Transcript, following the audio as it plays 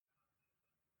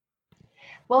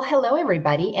Well, hello,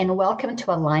 everybody, and welcome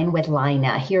to Align with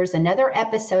Lina. Here's another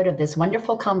episode of this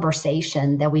wonderful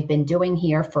conversation that we've been doing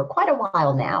here for quite a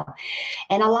while now.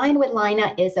 And Align with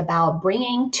Lina is about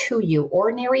bringing to you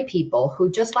ordinary people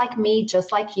who, just like me,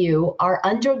 just like you, are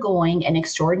undergoing an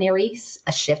extraordinary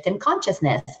shift in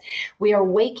consciousness. We are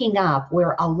waking up.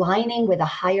 We're aligning with a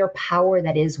higher power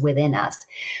that is within us.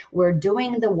 We're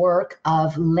doing the work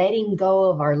of letting go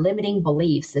of our limiting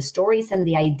beliefs, the stories and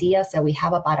the ideas that we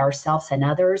have about ourselves and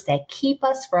others that keep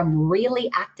us from really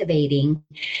activating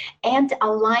and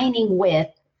aligning with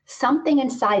something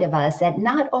inside of us that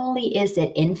not only is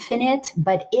it infinite,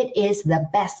 but it is the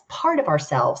best part of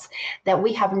ourselves that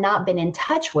we have not been in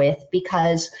touch with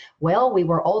because, well, we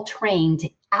were all trained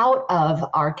out of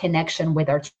our connection with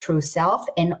our true self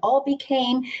and all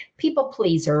became people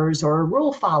pleasers or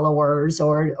rule followers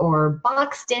or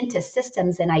boxed into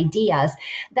systems and ideas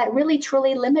that really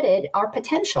truly limited our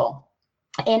potential.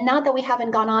 And not that we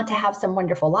haven't gone on to have some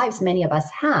wonderful lives, many of us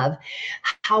have.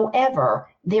 However,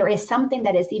 there is something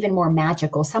that is even more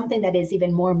magical, something that is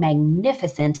even more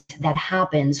magnificent that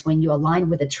happens when you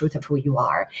align with the truth of who you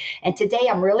are. And today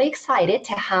I'm really excited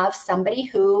to have somebody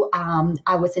who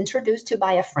I was introduced to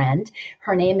by a friend.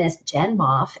 Her name is Jen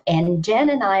Moff. And Jen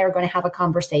and I are going to have a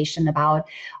conversation about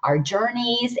our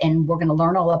journeys. And we're going to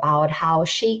learn all about how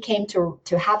she came to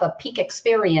have a peak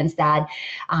experience that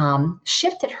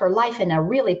shifted her life in a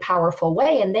really powerful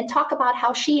way. And then talk about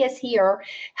how she is here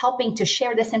helping to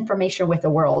share this information with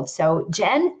the world. So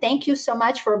Jen, thank you so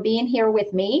much for being here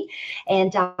with me.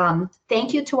 And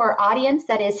thank you to our audience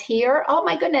that is here. Oh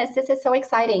my goodness, this is so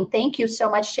exciting. Thank you so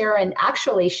much, Sharon.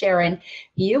 Actually, Sharon,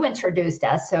 you introduced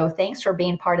us. So thanks for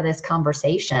being part of this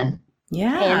conversation.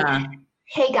 Yeah. And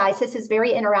hey guys, this is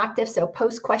very interactive. So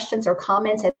post questions or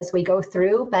comments as we go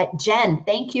through. But Jen,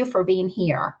 thank you for being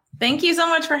here. Thank you so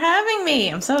much for having me.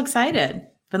 I'm so excited.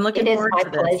 Been looking forward to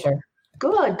this. It is my pleasure.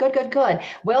 Good.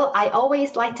 Well, I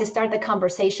always like to start the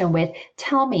conversation with,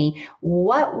 tell me,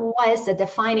 what was the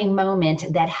defining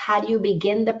moment that had you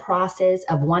begin the process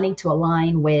of wanting to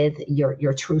align with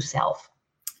your true self?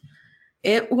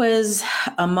 It was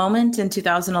a moment in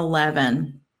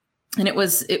 2011, and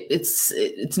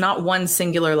it's not one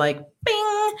singular like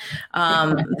bing.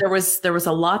 There was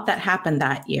a lot that happened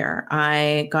that year.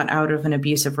 I got out of an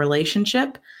abusive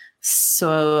relationship.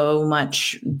 So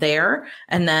much there.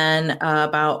 And then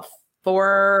about 4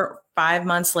 or 5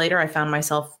 months later, I found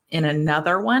myself in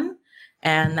another one.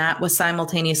 And that was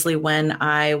simultaneously when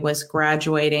I was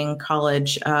graduating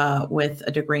college with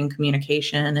a degree in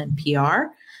communication and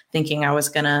PR, thinking I was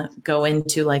going to go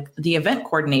into like the event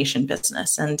coordination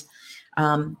business. And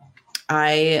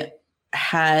I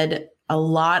had a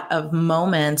lot of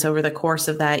moments over the course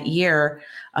of that year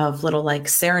of little like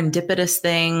serendipitous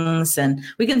things. And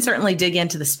we can certainly dig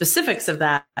into the specifics of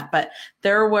that, but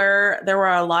there were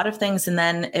a lot of things. And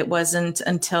then it wasn't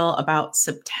until about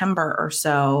September or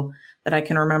so that I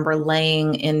can remember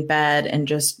laying in bed and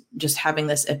just having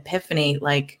this epiphany,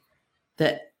 like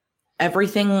that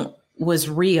everything was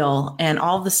real and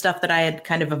all the stuff that I had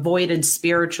kind of avoided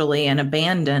spiritually and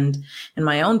abandoned in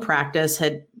my own practice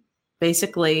had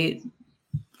basically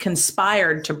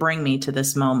conspired to bring me to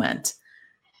this moment.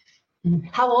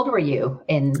 How old were you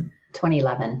in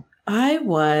 2011? I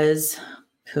was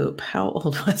how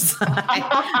old was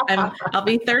I? I'll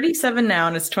be 37 now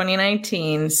and it's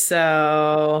 2019.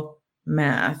 So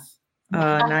math,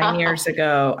 9 years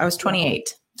ago, I was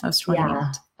 28.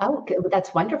 Yeah. Oh,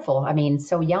 that's wonderful. I mean,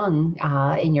 so young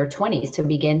in your 20s to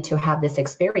begin to have this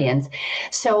experience.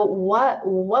 So what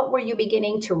were you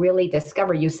beginning to really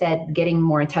discover? You said getting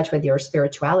more in touch with your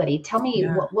spirituality. Tell me,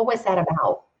 what was that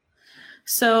about?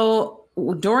 So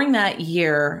during that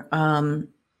year,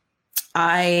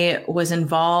 I was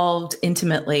involved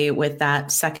intimately with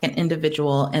that second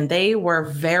individual, and they were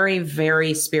very,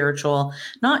 very spiritual,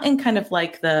 not in kind of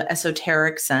like the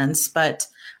esoteric sense, but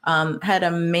had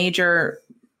a major,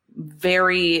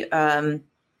 very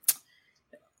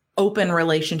open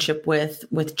relationship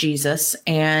with Jesus.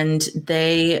 And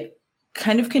they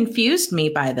kind of confused me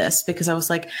by this because I was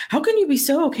like, how can you be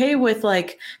so okay with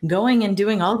like going and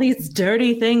doing all these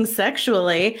dirty things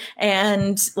sexually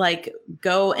and like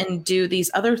go and do these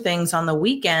other things on the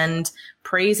weekend,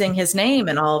 praising his name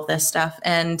and all of this stuff.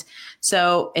 And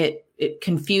so it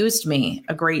confused me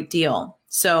a great deal.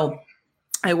 So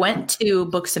I went to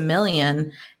Books A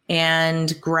Million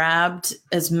and grabbed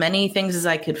as many things as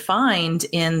I could find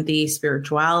in the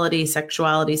spirituality,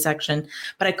 sexuality section,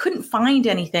 but I couldn't find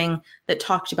anything that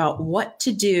talked about what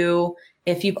to do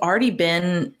if you've already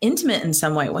been intimate in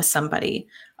some way with somebody.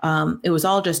 It was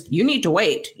all just, you need to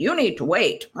wait.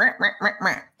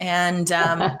 And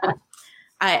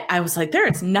I was like, there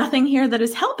is nothing here that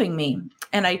is helping me.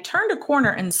 And I turned a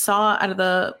corner and saw out of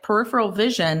the peripheral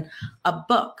vision a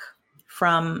book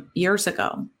from years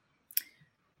ago.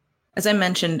 As I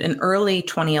mentioned, in early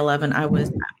 2011, I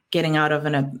was getting out of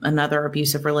another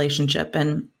abusive relationship.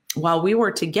 And while we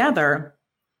were together,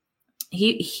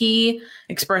 he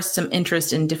expressed some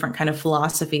interest in different kind of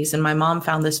philosophies. And my mom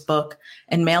found this book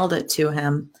and mailed it to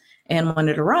him. And when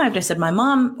it arrived, I said, my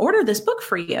mom ordered this book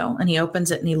for you. And he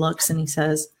opens it and he looks and he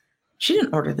says, she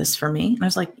didn't order this for me. And I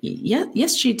was like, yeah,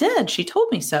 yes, she did. She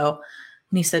told me so.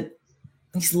 And he said,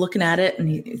 he's looking at it and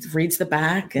he reads the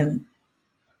back and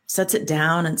sets it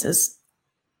down and says,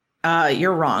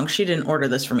 you're wrong. She didn't order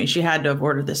this for me. She had to have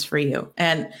ordered this for you.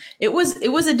 And it was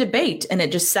a debate, and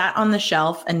it just sat on the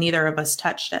shelf and neither of us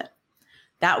touched it.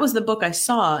 That was the book I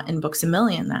saw in Books A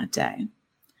Million that day.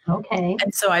 Okay.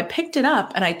 And so I picked it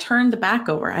up and I turned the back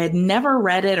over. I had never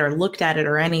read it or looked at it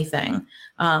or anything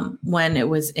when it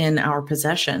was in our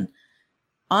possession.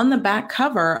 On the back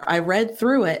cover, I read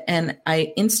through it and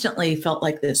I instantly felt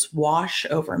like this wash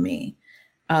over me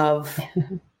of,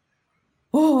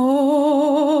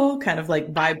 oh, kind of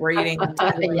like vibrating.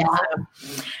 Yeah.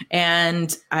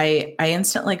 And I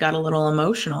instantly got a little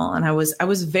emotional, and I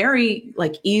was very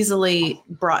like easily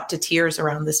brought to tears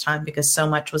around this time because so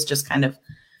much was just kind of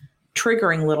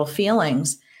triggering little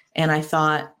feelings. And I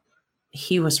thought,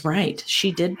 he was right.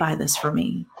 She did buy this for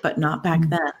me, but not back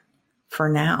then, for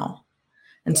now.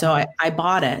 And so I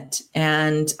bought it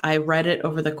and I read it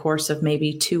over the course of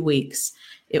maybe 2 weeks.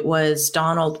 It was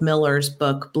Donald Miller's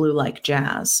book, Blue Like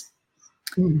Jazz.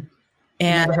 And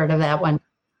never heard of that one.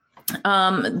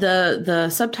 The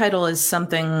subtitle is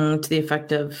something to the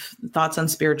effect of Thoughts on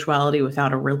Spirituality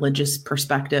Without a Religious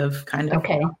Perspective, kind of.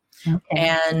 Okay.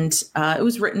 And it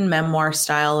was written memoir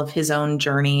style of his own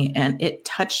journey, and it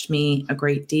touched me a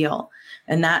great deal.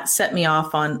 And that set me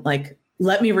off on like,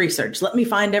 let me research, let me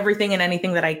find everything and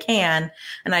anything that I can.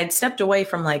 And I'd stepped away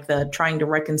from like the trying to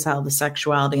reconcile the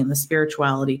sexuality and the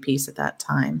spirituality piece at that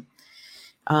time.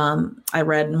 I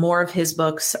read more of his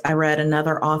books. I read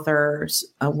another author's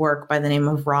work by the name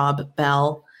of Rob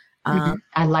Bell.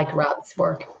 I like Rob's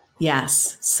work.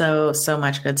 Yes. So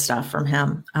much good stuff from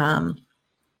him.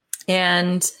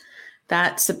 And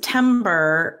that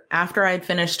September, after I'd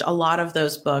finished a lot of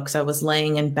those books, I was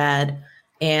laying in bed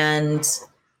and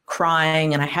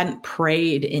crying, and I hadn't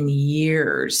prayed in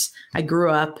years. I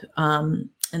grew up in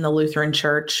the Lutheran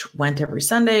church, went every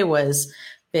Sunday, was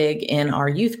big in our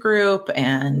youth group,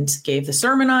 and gave the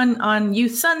sermon on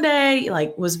Youth Sunday,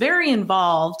 like was very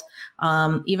involved.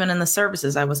 Even in the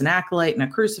services, I was an acolyte and a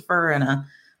crucifer and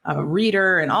a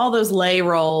reader and all those lay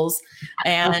roles.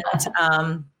 And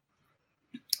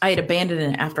I had abandoned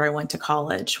it after I went to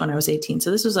college when I was 18.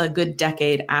 So this was a good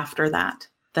decade after that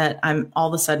I'm all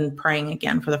of a sudden praying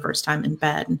again for the first time in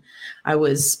bed. I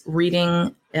was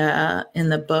reading in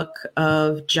the book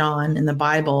of John in the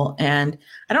Bible, and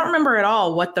I don't remember at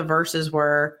all what the verses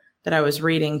were that I was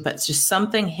reading, but just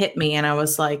something hit me, and I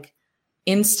was like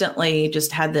instantly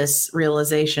just had this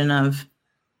realization of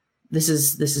this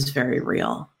is very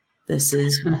real. This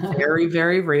is very,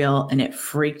 very real, and it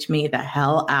freaked me the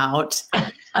hell out.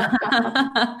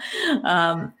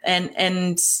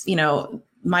 And you know,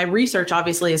 my research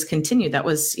obviously has continued. That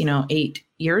was, 8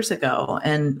 years ago,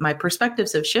 and my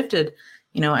perspectives have shifted,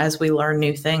 as we learn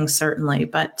new things, certainly.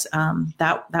 But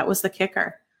that was the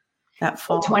kicker. That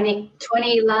fall.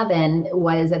 2011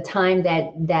 was a time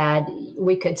that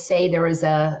we could say there was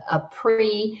a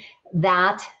pre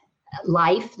that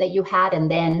life that you had, and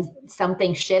then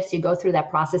something shifts, you go through that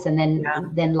process, and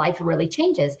then life really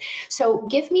changes. So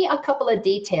give me a couple of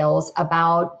details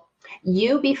about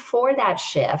you before that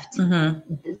shift, to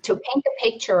paint a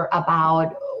picture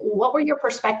about what were your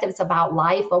perspectives about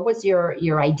life, what was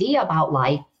your idea about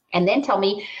life, and then tell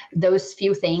me those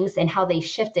few things and how they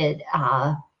shifted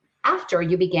after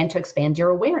you began to expand your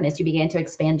awareness, you began to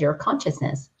expand your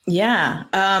consciousness. Yeah.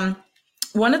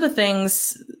 One of the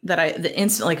things that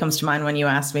instantly comes to mind when you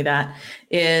ask me that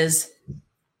is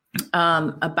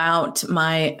about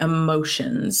my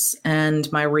emotions and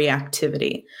my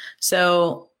reactivity.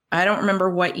 So I don't remember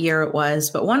what year it was,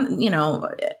 but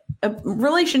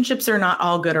relationships are not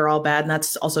all good or all bad. And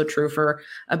that's also true for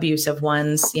abusive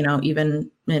ones. Even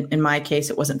in my case,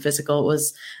 it wasn't physical, it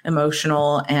was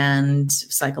emotional and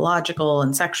psychological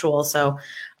and sexual. So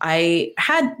I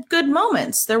had good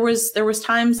moments. There was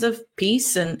times of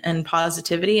peace and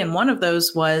positivity. And one of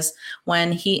those was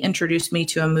when he introduced me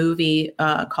to a movie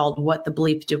called What the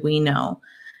Bleep Do We Know?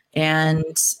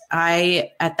 And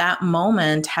I, at that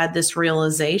moment, had this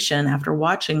realization after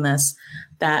watching this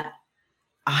that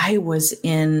I was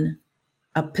in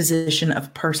a position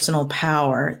of personal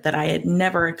power that I had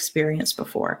never experienced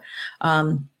before.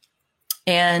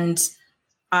 And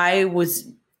I was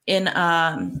in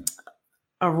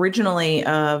originally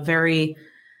a very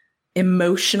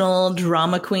emotional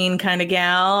drama queen kind of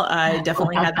gal. I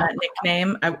definitely had that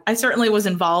nickname. I certainly was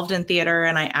involved in theater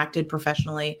and I acted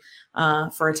professionally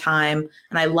for a time.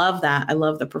 And I love that. I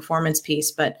love the performance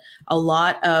piece, but a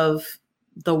lot of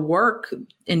the work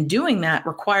in doing that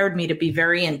required me to be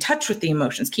very in touch with the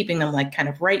emotions, keeping them like kind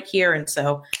of right here. And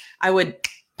so I would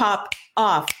pop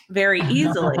off very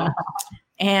easily.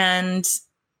 And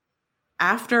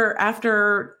after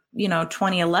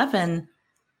 2011,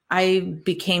 I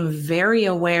became very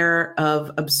aware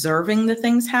of observing the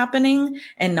things happening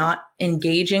and not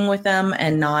engaging with them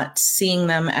and not seeing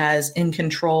them as in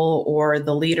control or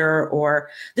the leader or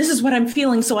this is what I'm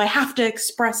feeling, so I have to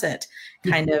express it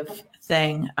kind of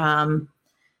thing. And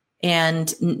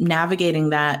navigating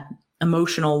that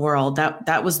emotional world,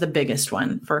 that was the biggest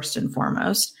one, first and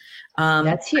foremost.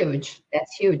 That's huge.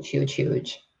 That's huge, huge,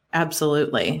 huge.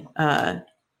 Absolutely.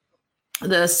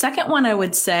 The second one I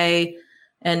would say,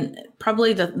 and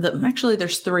probably actually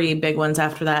there's three big ones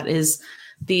after that, is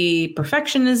the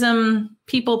perfectionism,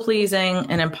 people pleasing,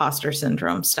 and imposter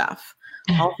syndrome stuff.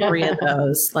 All three of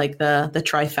those, like the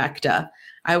trifecta.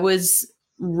 I was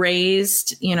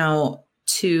raised,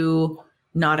 to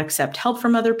not accept help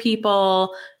from other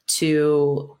people,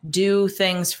 to do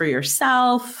things for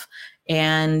yourself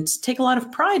and take a lot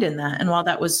of pride in that. And while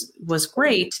that was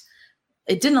great,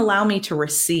 it didn't allow me to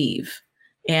receive.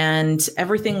 And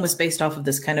everything was based off of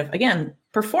this kind of, again,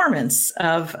 performance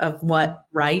of what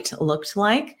right looked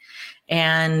like.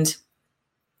 And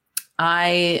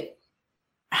I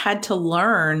had to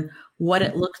learn what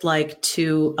it looked like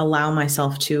to allow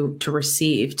myself to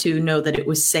receive, to know that it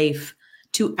was safe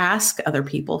to ask other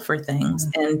people for things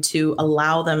and to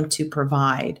allow them to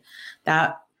provide.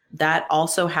 That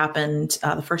also happened.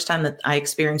 The first time that I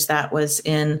experienced that was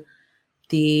in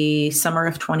the summer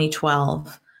of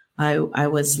 2012. I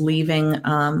was leaving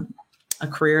a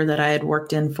career that I had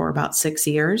worked in for about 6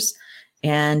 years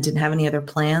and didn't have any other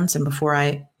plans. And before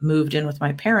I moved in with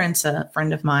my parents, a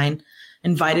friend of mine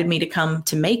invited me to come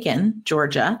to Macon,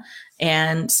 Georgia,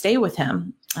 and stay with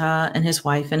him and his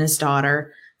wife and his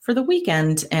daughter for the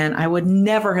weekend. And I would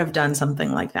never have done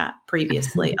something like that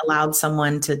previously, allowed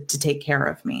someone to take care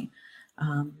of me.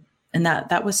 And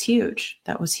that was huge.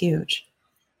 That was huge.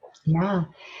 Yeah.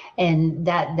 And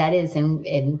that is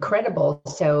incredible.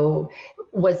 So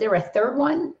was there a third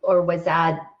one, or was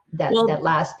that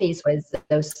last piece was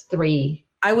those three?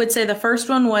 I would say the first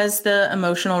one was the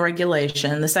emotional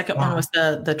regulation. The second one was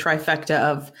the trifecta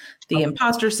of the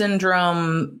imposter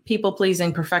syndrome, people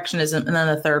pleasing, perfectionism. And then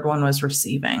the third one was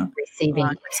receiving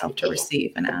myself to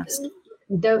receive and ask.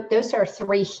 Those are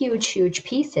three huge, huge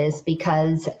pieces,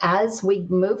 because as we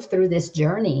move through this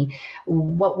journey,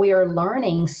 what we are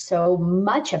learning so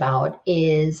much about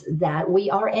is that we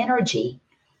are energy.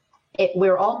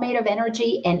 We're all made of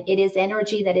energy, and it is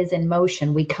energy that is in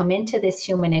motion. We come into this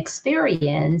human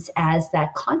experience as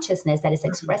that consciousness that is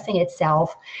expressing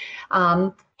itself.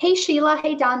 Hey, Sheila.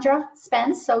 Hey, Dondra,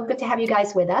 Spence. So good to have you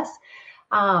guys with us.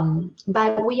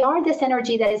 But we are this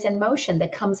energy that is in motion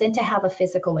that comes in to have a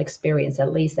physical experience.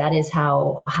 At least that is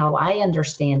how I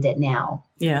understand it now.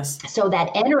 Yes. So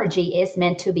that energy is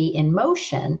meant to be in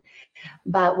motion.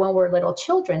 But when we're little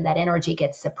children, that energy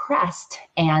gets suppressed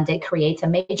and it creates a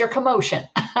major commotion.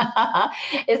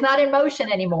 It's not in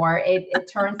motion anymore. It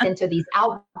turns into these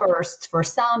outbursts for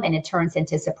some, and it turns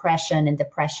into suppression and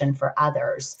depression for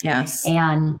others. Yes.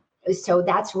 And so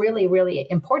that's really, really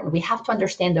important. We have to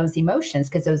understand those emotions,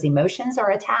 because those emotions are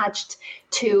attached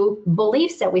to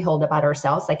beliefs that we hold about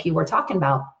ourselves, like you were talking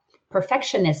about.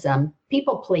 Perfectionism,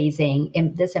 people pleasing,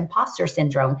 this imposter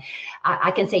syndrome.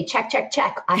 I can say check, check,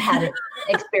 check. I had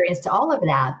experience to all of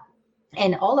that.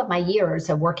 And all of my years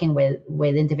of working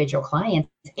with individual clients,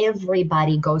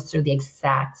 everybody goes through the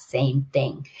exact same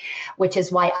thing, which is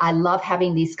why I love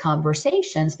having these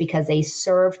conversations, because they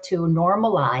serve to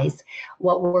normalize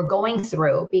what we're going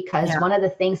through. Because one of the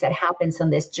things that happens on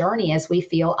this journey is we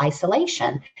feel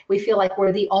isolation. We feel like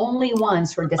we're the only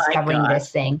ones who are discovering this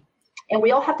thing. And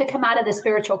we all have to come out of the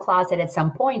spiritual closet at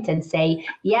some point and say,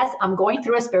 yes, I'm going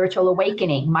through a spiritual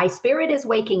awakening. My spirit is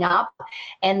waking up,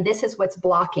 and this is what's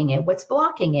blocking it. What's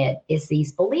blocking it is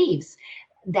these beliefs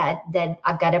that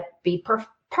I've got to be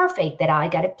perfect, that I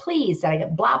got to please, that I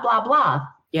got blah, blah, blah.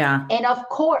 Yeah. And of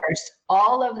course,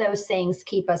 all of those things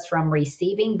keep us from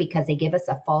receiving, because they give us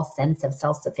a false sense of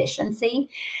self-sufficiency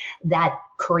that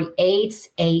creates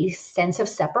a sense of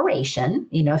separation,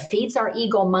 feeds our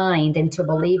ego mind into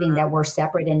believing that we're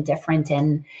separate and different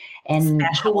and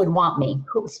Special. who would want me?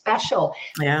 Who special?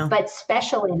 Yeah. But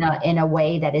special in a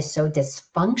way that is so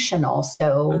dysfunctional.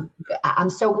 So I'm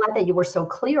so glad that you were so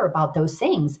clear about those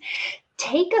things.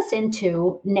 Take us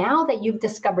into, now that you've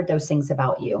discovered those things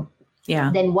about you.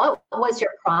 Yeah. Then what was your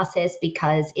process?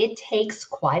 Because it takes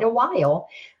quite a while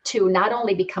to not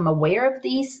only become aware of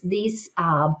these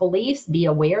beliefs, be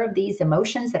aware of these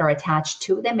emotions that are attached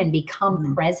to them, and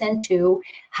become present to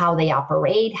how they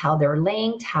operate, how they're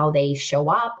linked, how they show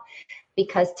up.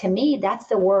 Because to me, that's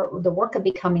the work of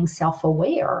becoming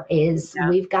self-aware is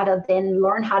we've got to then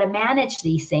learn how to manage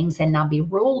these things and not be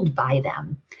ruled by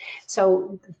them.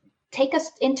 So take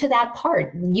us into that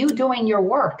part, you doing your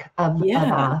work of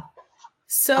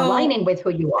aligning with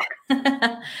who you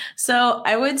are. So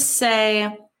I would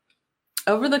say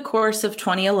over the course of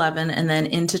 2011 and then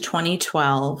into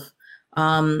 2012,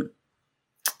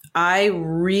 I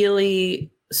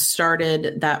really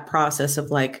started that process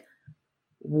of like,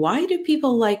 why do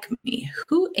people like me?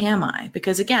 Who am I?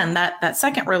 Because again, that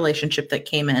second relationship that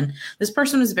came in, this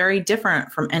person was very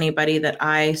different from anybody that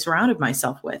I surrounded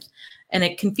myself with. And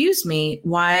it confused me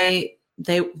why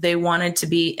they wanted to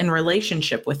be in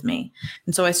relationship with me.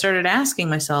 And so I started asking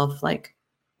myself, like,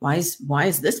 why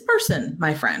is this person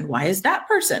my friend? Why is that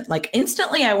person? Like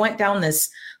instantly I went down this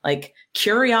like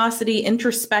curiosity,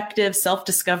 introspective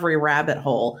self-discovery rabbit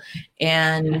hole.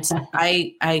 And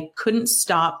I couldn't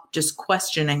stop just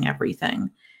questioning everything.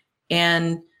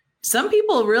 And some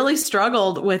people really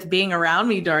struggled with being around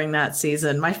me during that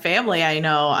season. My family, I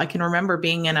know, I can remember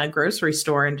being in a grocery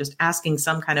store and just asking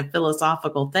some kind of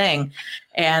philosophical thing.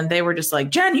 And they were just like,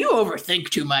 Jen, you overthink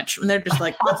too much. And they're just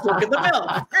like, let's look at the bill.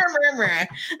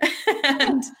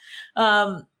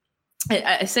 And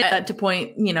I say that to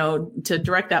point, to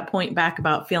direct that point back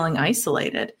about feeling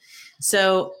isolated.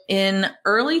 So in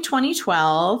early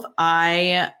 2012,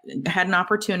 I had an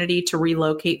opportunity to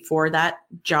relocate for that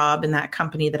job in that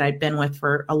company that I'd been with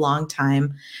for a long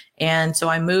time. And so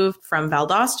I moved from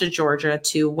Valdosta, Georgia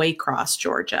to Waycross,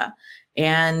 Georgia.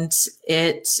 And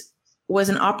it was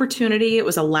an opportunity. It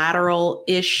was a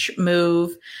lateral-ish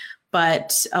move,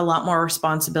 but a lot more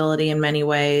responsibility in many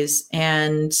ways.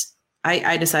 And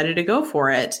I decided to go for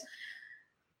it.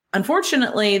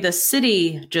 Unfortunately, the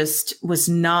city just was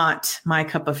not my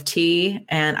cup of tea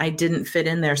and I didn't fit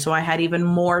in there. So I had even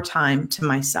more time to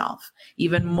myself,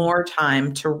 even more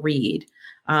time to read.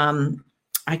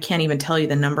 I can't even tell you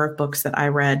the number of books that I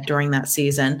read during that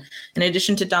season. In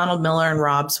addition to Donald Miller and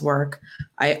Rob's work,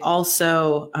 I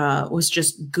also was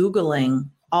just Googling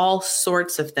all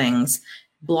sorts of things,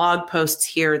 blog posts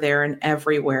here, there, and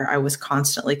everywhere I was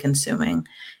constantly consuming.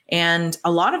 And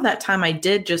a lot of that time I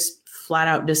did just flat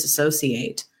out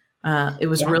disassociate. It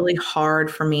was really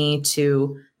hard for me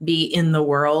to be in the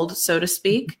world, so to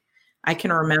speak. I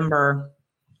can remember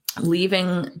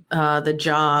leaving the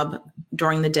job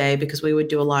during the day because we would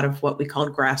do a lot of what we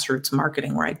called grassroots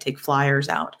marketing, where I'd take flyers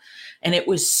out. And it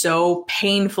was so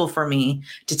painful for me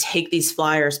to take these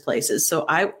flyers places. So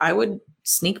I would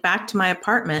sneak back to my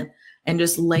apartment and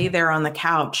just lay there on the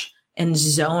couch and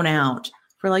zone out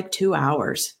for like 2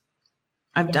 hours.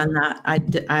 I've done that.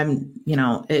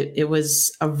 It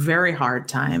was a very hard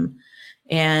time.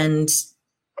 And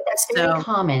that's very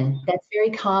common. That's very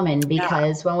common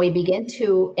because when we begin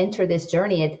to enter this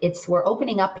journey, we're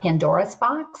opening up Pandora's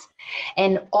box,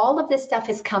 and all of this stuff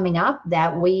is coming up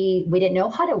that we didn't know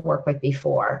how to work with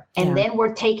before. And then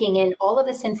we're taking in all of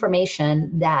this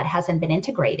information that hasn't been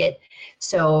integrated.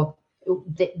 So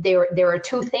there are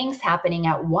two things happening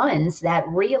at once that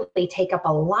really take up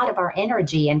a lot of our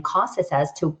energy and causes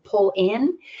us to pull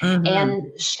in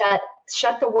and shut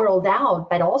the world out.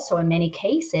 But also in many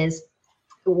cases,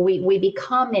 we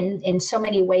become in so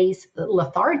many ways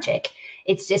lethargic.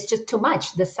 It's just too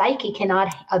much. The psyche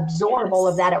cannot absorb all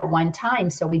of that at one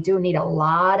time. So we do need a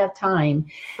lot of time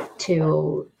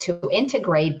to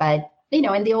integrate. But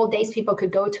in the old days, people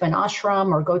could go to an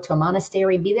ashram or go to a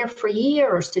monastery, be there for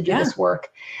years to do this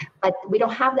work. But we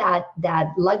don't have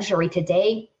that luxury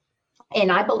today.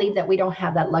 And I believe that we don't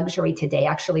have that luxury today.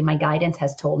 Actually, my guidance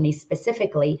has told me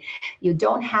specifically, you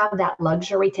don't have that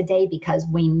luxury today because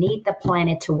we need the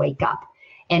planet to wake up.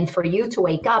 And for you to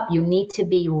wake up, you need to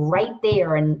be right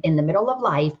there in the middle of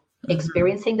life,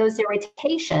 experiencing those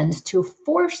irritations to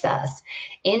force us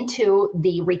into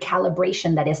the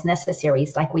recalibration that is necessary.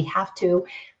 It's like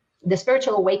the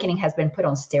spiritual awakening has been put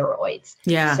on steroids.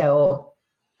 Yeah. So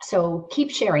So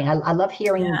keep sharing. I love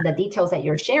hearing Yeah. the details that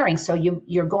you're sharing. So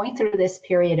you're going through this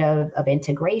period of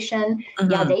integration.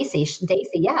 Yeah, Mhm. Daisy,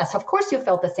 yes, of course you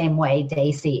felt the same way,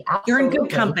 Daisy. You're in good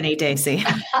Absolutely. company, Daisy.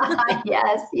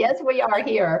 Yes, we are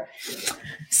here.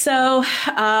 So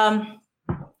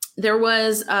there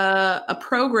was a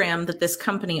program that this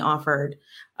company offered.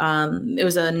 It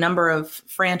was a number of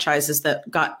franchises that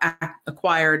got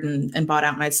acquired and bought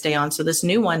out, and I'd stay on. So this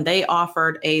new one, they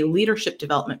offered a leadership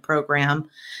development program,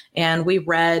 and we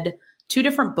read two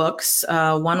different books.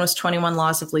 One was 21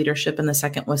 Laws of Leadership, and the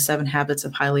second was 7 Habits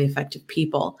of Highly Effective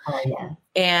People. Oh, yeah.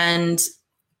 And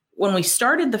when we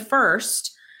started the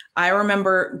first, I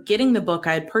remember getting the book.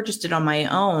 I had purchased it on my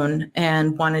own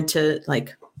and wanted to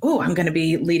like, oh, I'm going to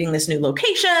be leading this new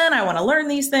location. I want to learn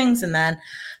these things. And then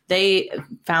they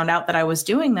found out that I was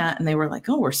doing that, and they were like,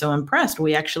 oh, we're so impressed.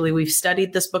 We've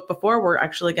studied this book before. We're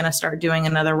actually going to start doing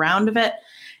another round of it.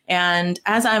 And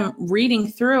as I'm reading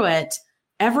through it,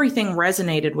 everything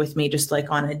resonated with me just like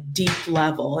on a deep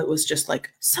level. It was just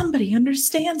like, somebody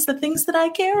understands the things that I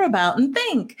care about and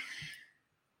think.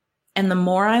 And the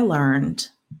more I learned,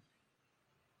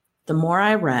 the more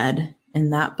I read in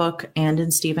that book and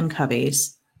in Stephen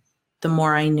Covey's, the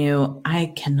more I knew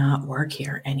I cannot work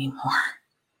here anymore.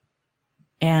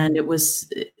 And it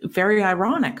was very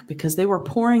ironic because they were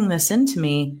pouring this into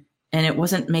me and it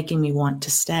wasn't making me want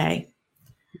to stay.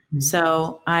 Mm-hmm.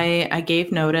 So I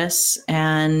gave notice,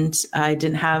 and I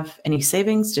didn't have any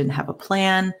savings, didn't have a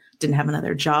plan, didn't have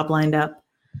another job lined up.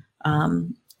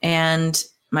 And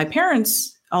my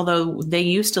parents, although they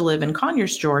used to live in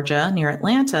Conyers, Georgia, near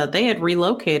Atlanta, they had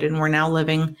relocated and were now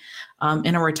living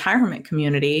in a retirement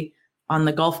community on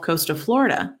the Gulf Coast of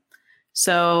Florida.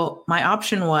 So my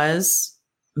option was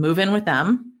move in with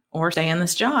them or stay in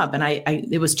this job. And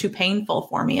it was too painful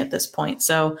for me at this point.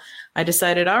 So I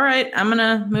decided, all right, I'm going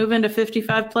to move into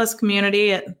 55 plus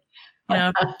community at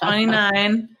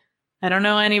 29. I don't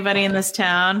know anybody in this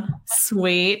town.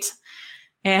 Sweet.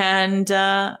 And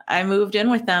I moved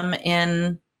in with them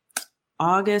in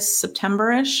August,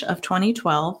 September-ish of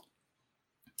 2012.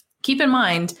 Keep in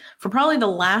mind, for probably the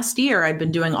last year, I'd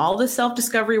been doing all this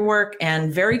self-discovery work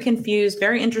and very confused,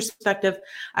 very introspective.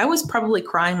 I was probably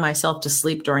crying myself to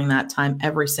sleep during that time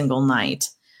every single night.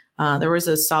 There was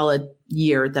a solid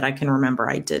year that I can remember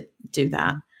I did do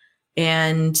that.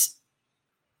 And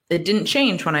it didn't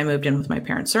change when I moved in with my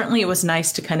parents. Certainly it was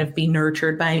nice to kind of be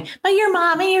nurtured by your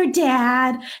mom and your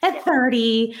dad at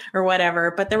 30 or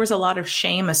whatever, but there was a lot of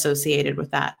shame associated with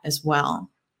that as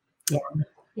well.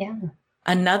 Yeah.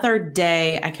 Another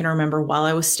day I can remember while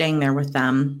I was staying there with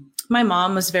them, my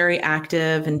mom was very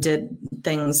active and did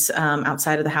things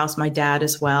outside of the house, my dad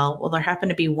as well. Well, there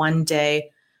happened to be one day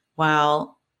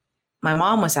while my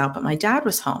mom was out, but my dad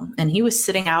was home, and he was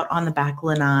sitting out on the back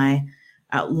lanai,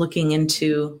 out looking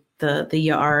into the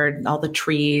yard, all the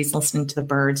trees, listening to the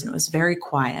birds, and it was very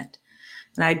quiet.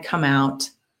 And I'd come out,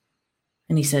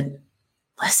 and he said,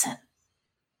 listen,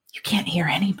 you can't hear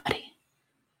anybody.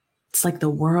 It's like the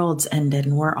world's ended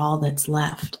and we're all that's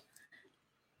left.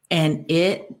 And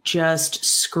it just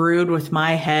screwed with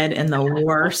my head in the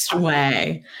worst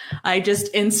way. I just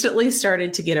instantly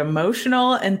started to get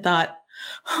emotional and thought,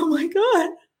 oh my God,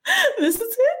 this is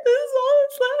it. This is all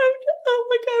that's left. Oh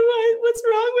my God, what's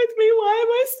wrong with me? Why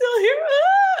am I still here?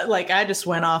 Ah! Like I just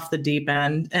went off the deep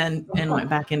end and went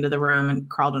back into the room and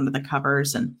crawled under the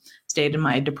covers and stayed in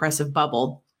my depressive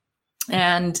bubble.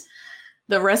 And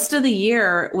the rest of the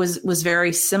year was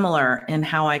very similar in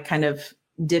how I kind of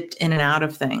dipped in and out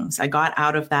of things. I got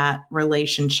out of that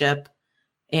relationship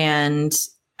and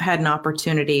had an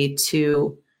opportunity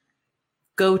to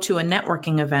go to a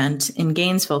networking event in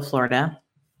Gainesville, Florida.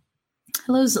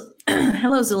 Hello,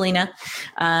 Zelina.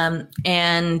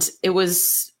 And it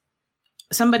was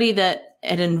somebody that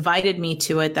had invited me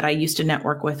to it that I used to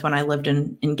network with when I lived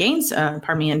in in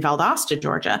Valdosta,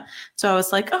 Georgia. So I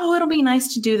was like, oh, it'll be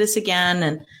nice to do this again.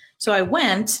 And so I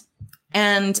went,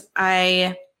 and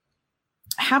I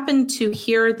happened to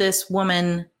hear this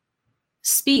woman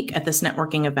speak at this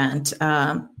networking event.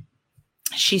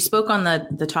 She spoke on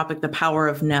the topic, the power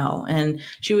of no. And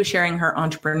she was sharing her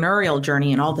entrepreneurial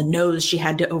journey and all the no's she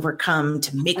had to overcome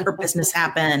to make her business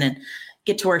happen and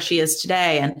get to where she is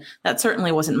today. And that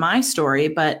certainly wasn't my story,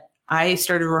 but I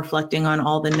started reflecting on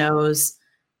all the no's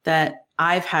that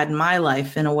I've had in my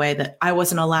life in a way that I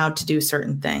wasn't allowed to do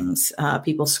certain things,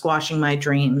 people squashing my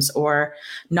dreams or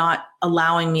not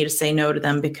allowing me to say no to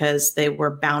them because they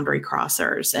were boundary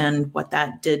crossers, and what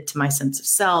that did to my sense of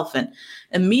self. And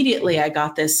immediately I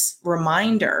got this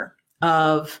reminder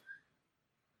of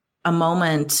a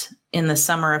moment in the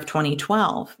summer of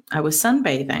 2012. I was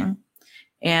sunbathing,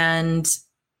 and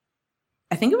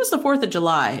I think it was the 4th of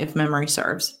July, if memory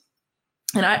serves.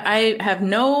 And I have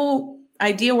no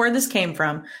idea where this came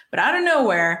from, but out of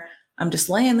nowhere, I'm just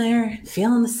laying there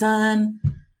feeling the sun,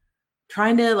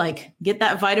 trying to like get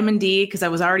that vitamin D because I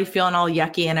was already feeling all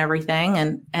yucky and everything.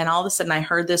 And all of a sudden I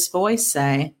heard this voice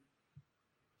say,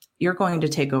 "You're going to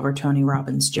take over Tony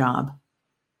Robbins' job."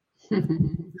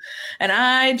 And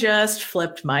I just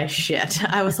flipped my shit.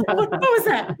 I was like, what was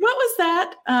that? What was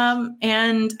that?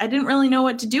 And I didn't really know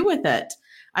what to do with it.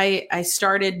 I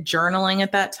started journaling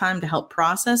at that time to help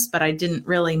process, but I didn't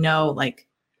really know, like,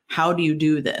 how do you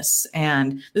do this?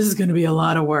 And this is going to be a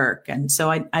lot of work. And so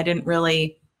I didn't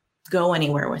really go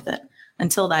anywhere with it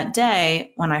until that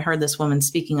day when I heard this woman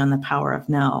speaking on the power of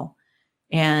no.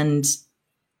 And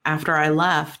after I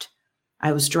left,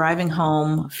 I was driving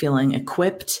home feeling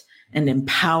equipped and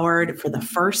empowered for the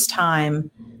first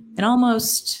time in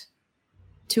almost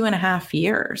 2.5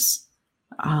 years.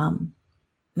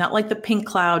 Not like the pink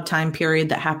cloud time period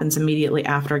that happens immediately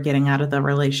after getting out of the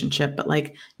relationship, but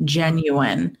like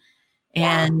genuine.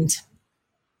 Yeah. And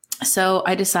so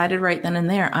I decided right then and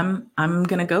there, I'm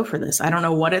going to go for this. I don't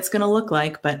know what it's going to look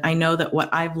like, but I know that what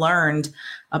I've learned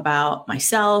about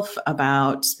myself,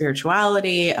 about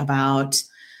spirituality, about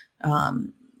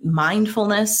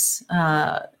mindfulness,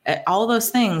 all those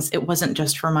things, it wasn't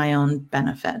just for my own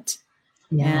benefit.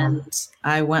 Yeah. And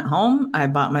I went home, I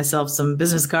bought myself some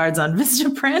business cards on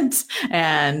Vistaprint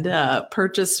and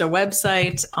purchased a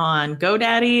website on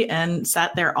GoDaddy and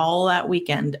sat there all that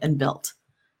weekend and built,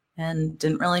 and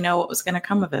didn't really know what was going to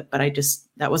come of it. But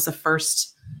that was the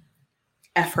first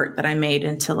effort that I made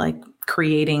into like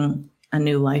creating a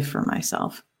new life for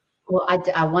myself. Well,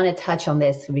 I want to touch on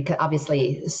this because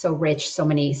obviously it's so rich, so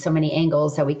many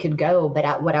angles that we could go.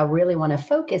 But what I really want to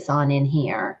focus on in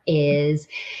here is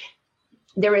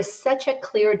there is such a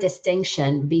clear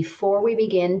distinction before we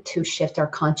begin to shift our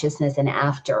consciousness and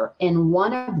after. And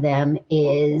one of them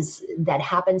is that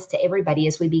happens to everybody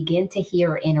as we begin to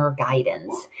hear inner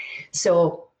guidance.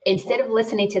 So instead of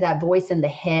listening to that voice in the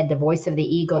head, the voice of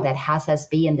the ego that has us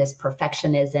be in this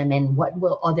perfectionism and what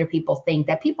will other people think,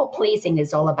 that people pleasing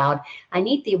is all about, I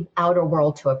need the outer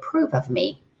world to approve of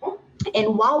me.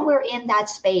 And while we're in that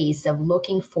space of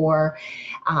looking for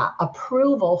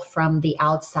approval from the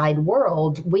outside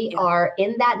world, we are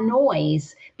in that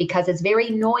noise because it's very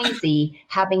noisy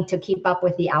having to keep up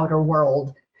with the outer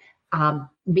world.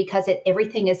 Because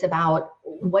everything is about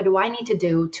what do I need to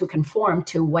do to conform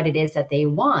to what it is that they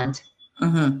want.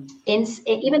 Mm-hmm.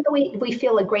 Even though we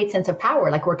feel a great sense of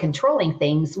power, like we're controlling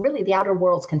things, really the outer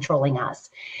world's controlling us.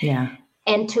 Yeah.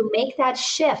 And to make that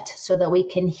shift so that we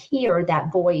can hear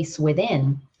that voice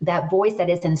within, that voice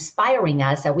that is inspiring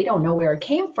us, that we don't know where it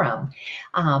came from.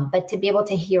 But to be able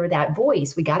to hear that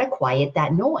voice, we got to quiet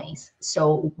that noise.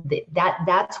 So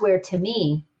that's where, to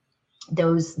me,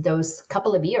 those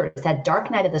couple of years, that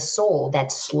dark night of the soul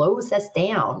that slows us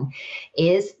down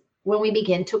is when we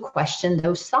begin to question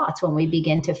those thoughts, when we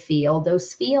begin to feel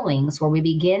those feelings, when we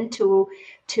begin to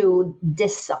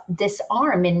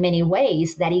disarm in many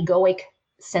ways that egoic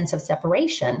sense of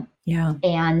separation. Yeah.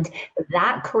 And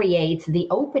that creates the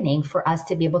opening for us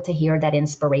to be able to hear that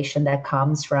inspiration that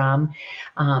comes from,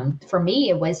 for me,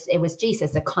 it was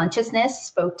Jesus. The consciousness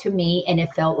spoke to me and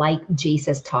it felt like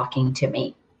Jesus talking to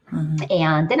me. Mm-hmm.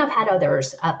 And then I've had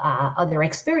other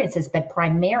experiences, but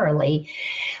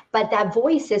that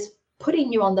voice is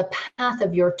putting you on the path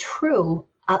of your true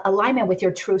alignment with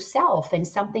your true self. And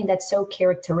something that's so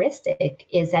characteristic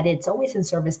is that it's always in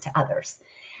service to others.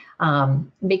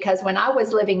 Because when I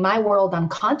was living my world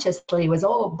unconsciously, it was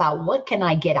all about what can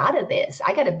I get out of this?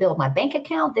 I got to build my bank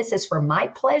account. This is for my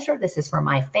pleasure. This is for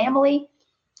my family.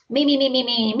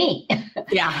 Me.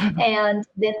 Yeah. And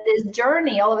then this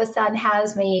journey all of a sudden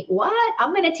has me, what?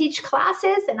 I'm going to teach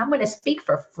classes and I'm going to speak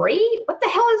for free? What the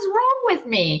hell is wrong with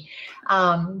me?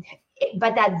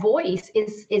 But that voice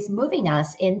is moving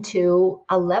us into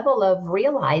a level of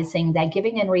realizing that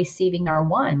giving and receiving are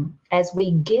one. As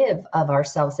we give of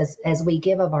ourselves, as we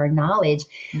give of our knowledge,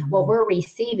 mm-hmm. what we're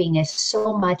receiving is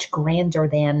so much grander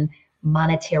than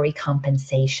monetary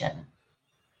compensation.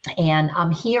 And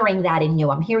I'm hearing that in you.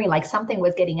 I'm hearing like something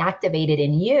was getting activated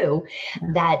in you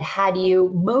that had you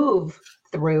move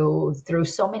through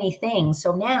so many things.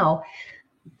 So now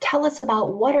tell us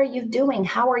about what are you doing?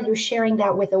 How are you sharing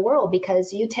that with the world?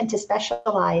 Because you tend to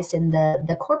specialize in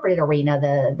the corporate arena,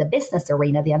 the business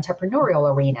arena, the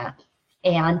entrepreneurial arena.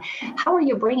 And how are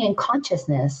you bringing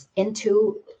consciousness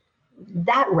into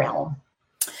that realm?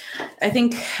 I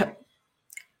think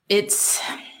it's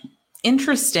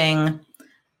interesting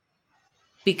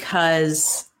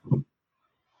because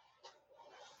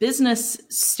business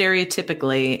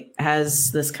stereotypically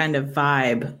has this kind of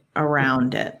vibe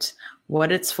around it,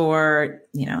 what it's for,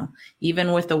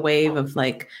 even with the wave of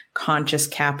like conscious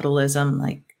capitalism,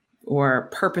 like, or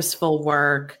purposeful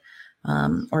work,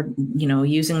 or,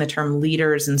 using the term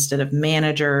leaders instead of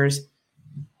managers,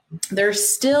 there's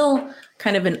still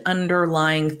kind of an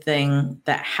underlying thing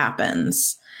that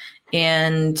happens.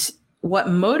 And what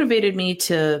motivated me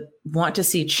to want to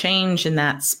see change in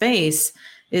that space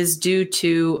is due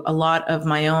to a lot of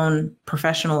my own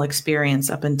professional experience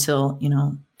up until,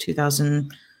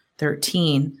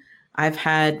 2013. I've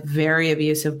had very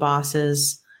abusive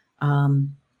bosses,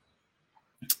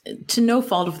 to no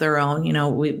fault of their own.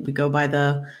 We go by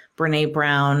the Brene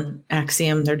Brown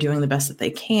axiom, they're doing the best that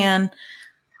they can.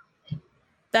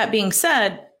 That being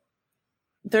said,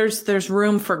 there's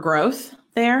room for growth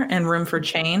there and room for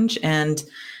change. And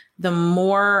the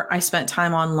more I spent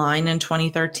time online in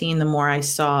 2013, the more I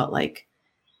saw like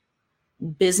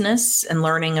business and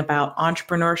learning about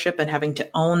entrepreneurship and having to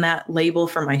own that label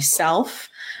for myself.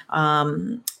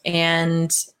 And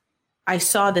I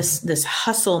saw this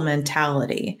hustle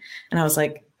mentality, and I was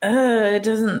like, it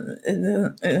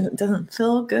doesn't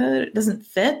feel good. It doesn't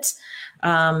fit.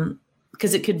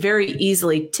 Because it could very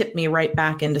easily tip me right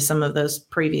back into some of those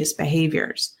previous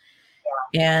behaviors.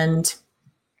 Yeah. And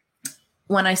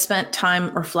when I spent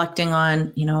time reflecting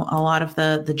on, a lot of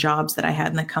the jobs that I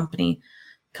had in the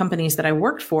companies that I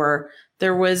worked for,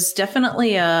 there was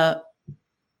definitely a,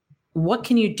 what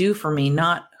can you do for me?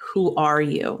 Not who are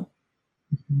you?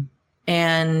 Mm-hmm.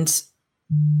 And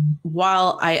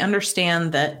while I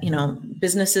understand that,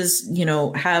 businesses,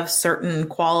 have certain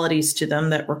qualities to them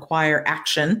that require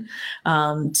action,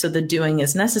 so the doing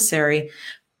is necessary,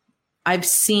 I've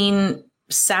seen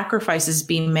sacrifices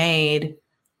being made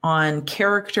on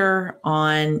character,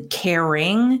 on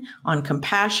caring, on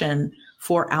compassion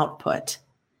for output.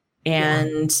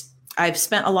 And I've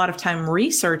spent a lot of time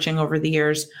researching over the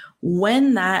years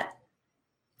when that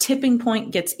tipping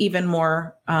point gets even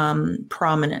more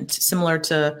prominent, similar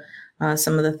to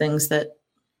some of the things that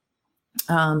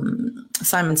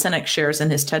Simon Sinek shares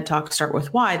in his TED Talk, Start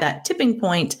With Why. That tipping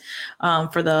point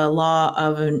for the law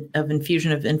of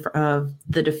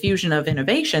the diffusion of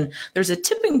innovation. There's a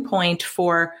tipping point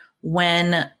for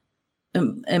when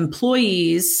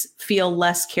employees feel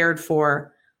less cared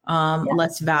for,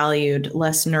 less valued,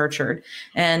 less nurtured.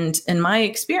 And in my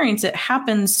experience, it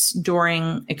happens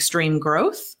during extreme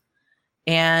growth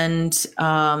and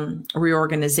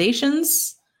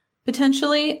reorganizations,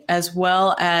 potentially, as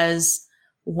well as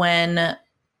when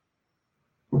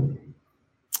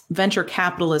venture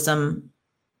capitalism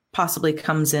possibly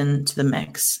comes into the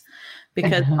mix.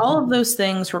 Because all of those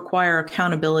things require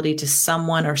accountability to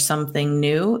someone or something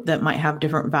new that might have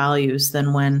different values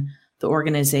than when the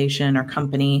organization or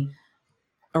company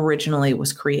originally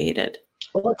was created.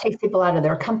 Well, it takes people out of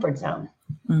their comfort zone.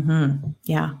 Mm-hmm.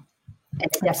 Yeah. And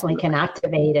it definitely can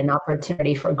activate an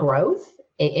opportunity for growth.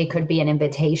 It could be an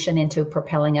invitation into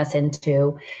propelling us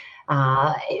into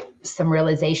some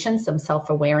realization, some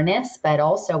self-awareness, but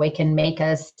also it can make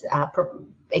us,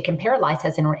 it can paralyze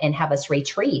us and have us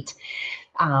retreat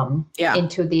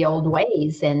into the old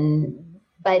ways.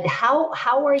 But how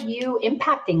are you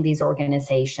impacting these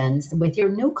organizations with your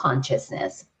new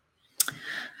consciousness?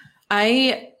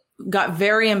 I got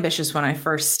very ambitious when I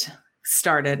first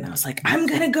started, and I was like, I'm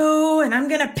going to go and I'm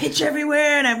going to pitch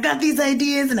everywhere, and I've got these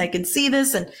ideas and I can see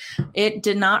this. And it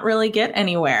did not really get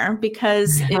anywhere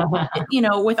because,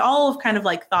 with all of kind of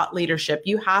like thought leadership,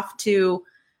 you have to,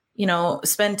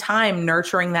 spend time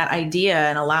nurturing that idea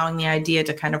and allowing the idea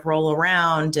to kind of roll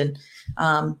around. And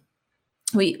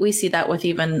we see that with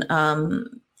even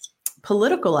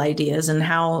political ideas and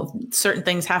how certain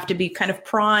things have to be kind of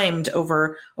primed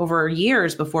over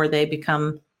years before they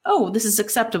become, oh, this is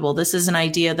acceptable. This is an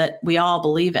idea that we all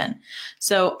believe in.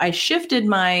 So I shifted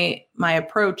my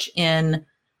approach in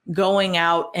going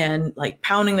out and like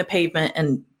pounding the pavement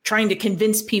and trying to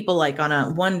convince people like on a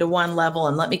one-to-one level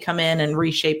and let me come in and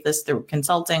reshape this through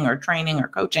consulting or training or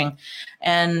coaching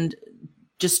and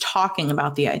just talking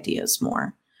about the ideas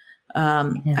more.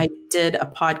 I did a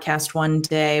podcast one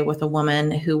day with a woman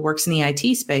who works in the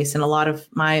IT space, and a lot of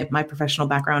my professional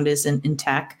background is in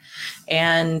tech,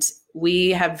 and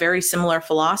we have very similar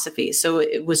philosophies. So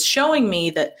it was showing me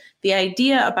that the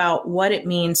idea about what it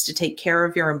means to take care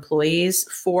of your employees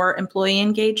for employee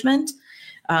engagement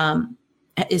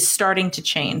is starting to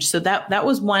change. So that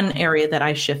was one area that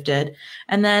I shifted.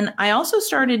 And then I also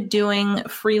started doing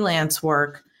freelance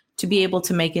work to be able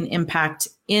to make an impact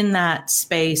in that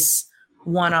space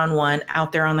one-on-one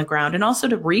out there on the ground, and also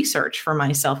to research for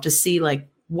myself to see like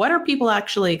What are people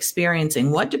actually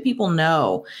experiencing? What do people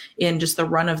know in just the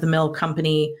run of the mill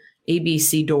company,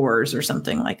 ABC doors or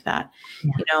something like that?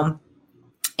 Yeah.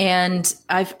 And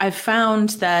I've found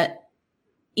that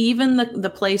even the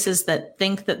places that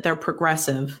think that they're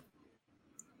progressive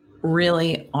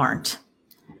really aren't.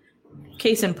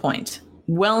 Case in point,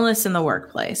 wellness in the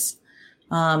workplace.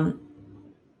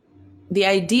 The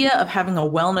idea of having a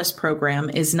wellness program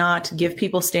is not give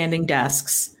people standing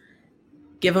desks,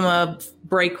 give them a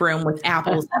break room with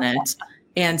apples in it,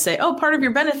 and say, oh, part of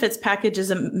your benefits package is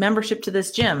a membership to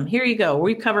this gym. Here you go.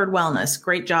 We covered wellness.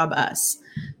 Great job, us.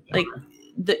 Like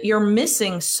you're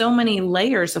missing so many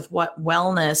layers of what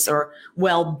wellness or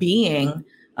well-being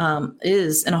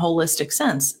is in a holistic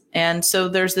sense. And so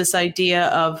there's this idea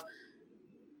of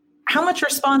how much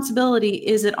responsibility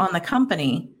is it on the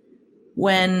company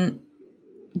when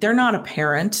they're not a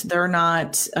parent, they're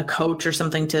not a coach or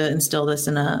something to instill this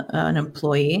in an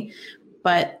employee,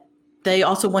 but they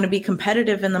also want to be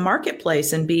competitive in the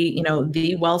marketplace and be,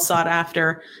 the well sought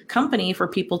after company for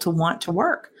people to want to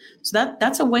work. So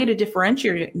that's a way to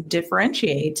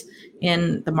differentiate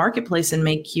in the marketplace and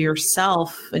make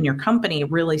yourself and your company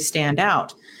really stand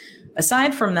out.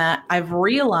 Aside from that, I've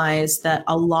realized that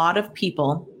a lot of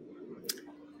people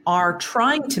are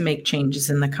trying to make changes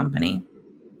in the company.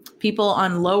 People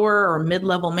on lower or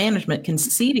mid-level management can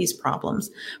see these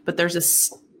problems, but there's a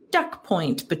stuck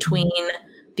point between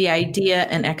the idea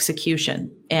and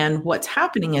execution. And what's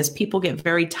happening is people get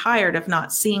very tired of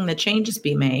not seeing the changes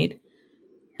be made.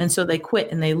 And so they quit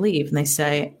and they leave and they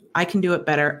say, I can do it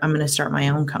better. I'm going to start my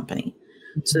own company.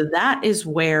 So that is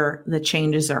where the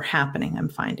changes are happening, I'm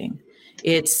finding.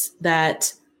 It's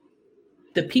that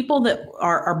the people that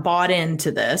are bought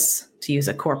into this, to use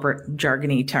a corporate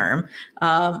jargony term,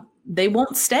 they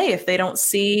won't stay if they don't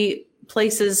see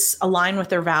places align with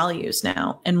their values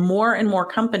now. And more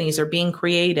companies are being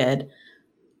created,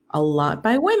 a lot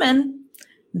by women,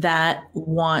 that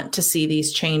want to see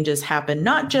these changes happen,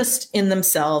 not just in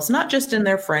themselves, not just in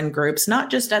their friend groups, not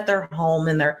just at their home,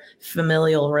 in their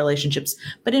familial relationships,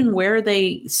 but in where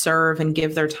they serve and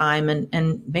give their time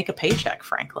and make a paycheck,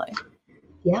 frankly.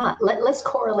 Yeah, let's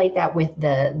correlate that with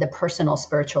the personal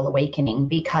spiritual awakening,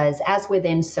 because as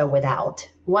within, so without.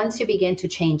 Once you begin to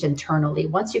change internally,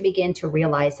 once you begin to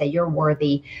realize that you're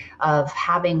worthy of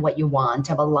having what you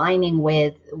want, of aligning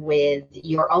with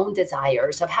your own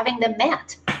desires, of having them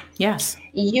met. Yes.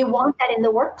 You want that in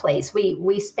the workplace.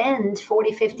 We spend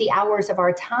 40, 50 hours of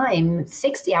our time,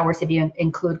 60 hours if you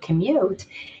include commute,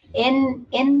 in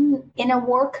a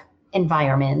work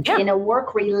environment, in a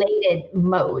work-related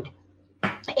mode.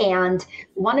 And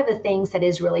one of the things that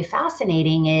is really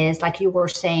fascinating is, like you were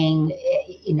saying,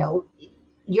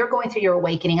 you're going through your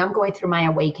awakening, I'm going through my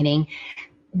awakening,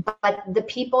 but the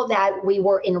people that we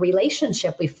were in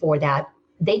relationship before that,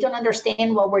 they don't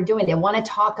understand what we're doing. They want to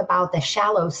talk about the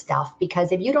shallow stuff,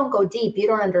 because if you don't go deep, you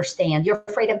don't understand. You're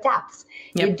afraid of depths.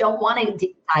 Yep. You don't want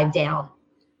to dive down.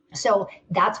 So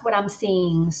that's what I'm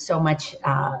seeing so much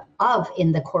of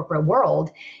in the corporate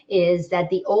world, is that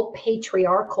the old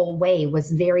patriarchal way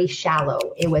was very shallow.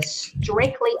 It was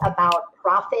strictly about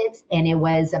profits, and it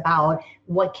was about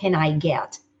what can I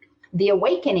get. The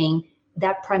awakening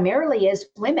that primarily is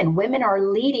women. Women are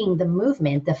leading the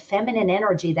movement. The feminine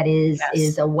energy that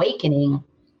is awakening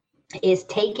is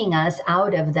taking us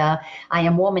out of the I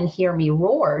am woman, hear me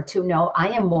roar, to no, I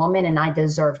am woman and I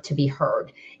deserve to be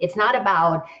heard. It's not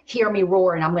about hear me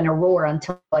roar and I'm going to roar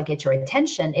until I get your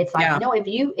attention. It's like, no, if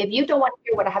you don't want to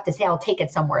hear what I have to say, I'll take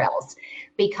it somewhere else,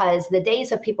 because the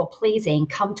days of people pleasing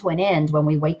come to an end when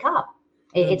we wake up.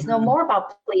 It's no more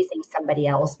about pleasing somebody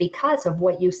else, because of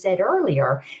what you said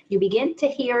earlier. You begin to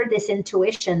hear this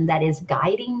intuition that is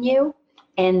guiding you.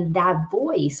 And that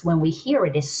voice, when we hear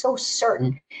it, is so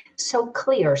certain, so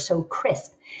clear, so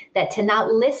crisp, that to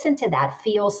not listen to that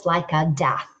feels like a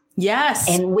death. Yes.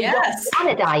 And we don't want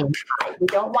to die inside. We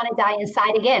don't want to die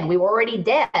inside again. We were already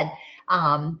dead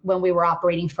when we were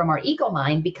operating from our ego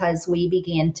mind, because we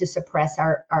began to suppress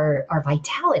our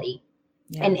vitality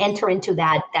and enter into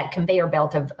that conveyor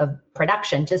belt of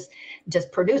production,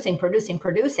 just producing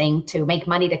to make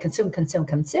money, to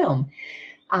consume.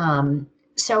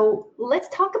 So let's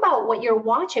talk about what you're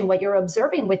watching, what you're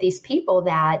observing with these people,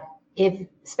 that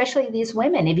especially these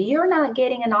women, if you're not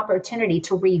getting an opportunity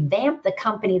to revamp the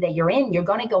company that you're in, you're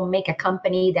going to go make a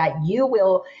company that you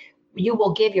will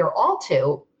give your all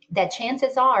to, that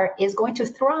chances are is going to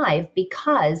thrive,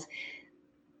 because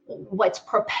what's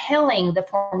propelling the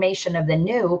formation of the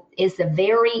new is the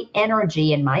very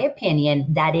energy, in my opinion,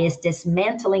 that is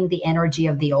dismantling the energy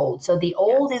of the old. So the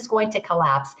old is going to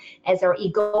collapse as our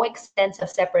egoic sense of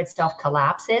separate self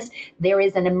collapses. There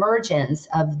is an emergence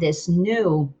of this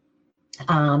new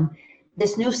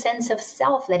sense of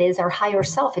self that is our higher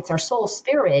self. It's our soul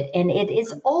spirit, and it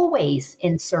is always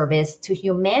in service to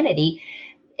humanity.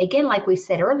 Again, like we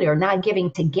said earlier, not giving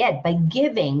to get, but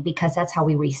giving because that's how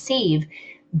we receive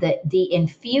the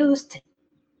infused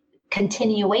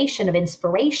continuation of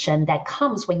inspiration that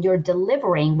comes when you're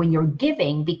delivering, when you're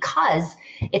giving, because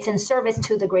it's in service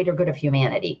to the greater good of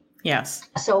humanity. Yes.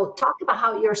 So talk about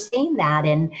how you're seeing that,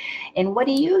 and what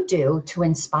do you do to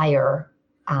inspire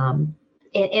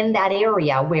in that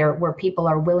area where people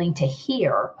are willing to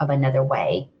hear of another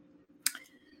way?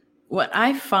 What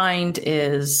I find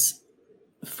is,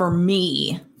 for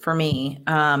me,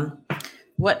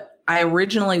 what I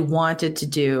originally wanted to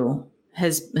do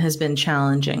has been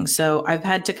challenging. So I've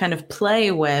had to kind of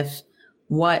play with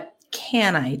what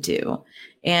can I do?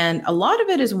 And a lot of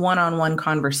it is one-on-one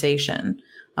conversation.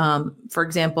 For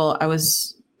example, I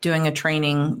was doing a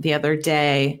training the other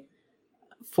day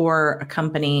for a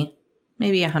company,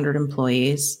 maybe 100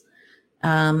 employees.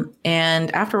 And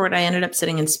afterward, I ended up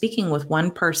sitting and speaking with one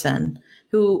person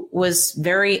who was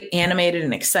very animated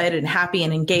and excited and happy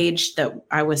and engaged that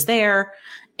I was there.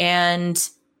 And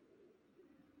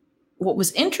what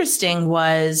was interesting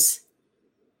was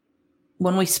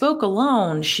when we spoke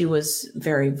alone, she was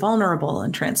very vulnerable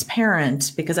and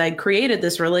transparent because I created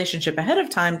this relationship ahead of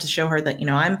time to show her that, you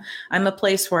know, I'm a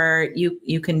place where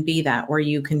you can be that, where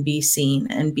you can be seen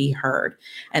and be heard.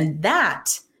 And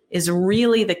that is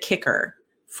really the kicker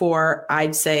for,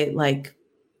 I'd say, like,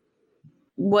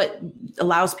 what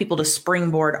allows people to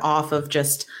springboard off of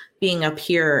just being up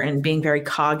here and being very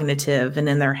cognitive and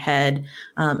in their head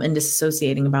and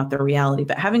disassociating about their reality.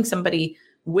 But having somebody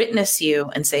witness you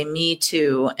and say, me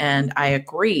too, and I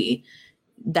agree,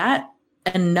 that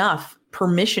enough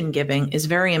permission giving is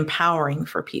very empowering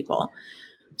for people.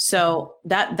 So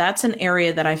that's an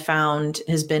area that I found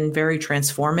has been very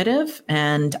transformative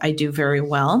and I do very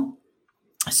well.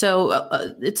 So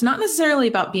it's not necessarily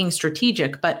about being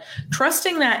strategic, but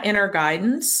trusting that inner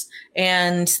guidance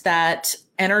and that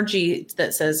energy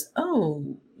that says,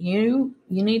 oh, you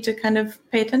need to kind of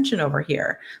pay attention over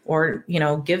here, or, you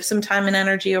know, give some time and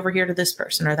energy over here to this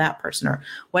person or that person or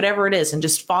whatever it is. And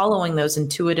just following those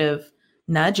intuitive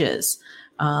nudges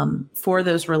for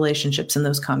those relationships and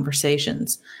those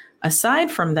conversations.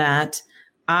 Aside from that,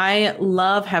 I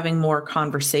love having more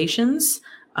conversations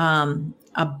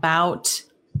about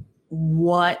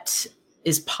what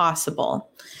is possible.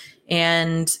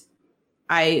 And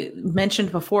I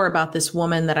mentioned before about this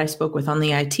woman that I spoke with on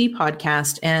the IT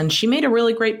podcast, and she made a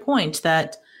really great point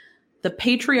that the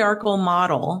patriarchal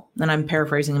model, and I'm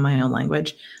paraphrasing in my own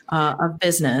language, of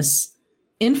business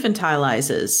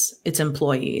infantilizes its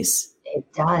employees. It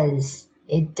does.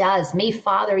 It does. Me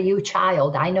father, you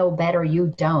child. I know better,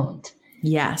 you don't.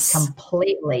 Yes.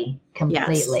 Completely.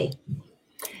 Yes.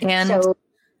 And so,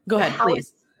 go ahead,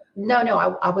 please. No,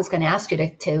 I was going to ask you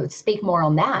to speak more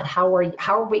on that. How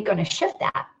are we going to shift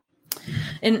that?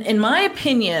 In my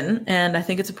opinion, and I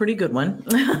think it's a pretty good one,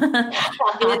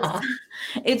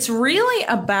 it's really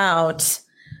about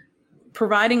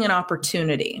providing an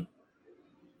opportunity.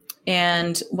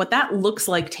 And what that looks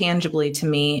like tangibly to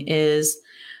me is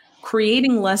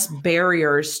creating less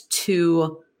barriers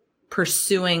to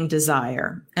pursuing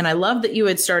desire. And I love that you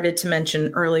had started to mention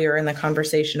earlier in the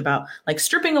conversation about like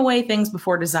stripping away things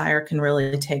before desire can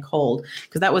really take hold,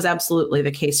 because that was absolutely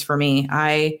the case for me.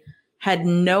 I had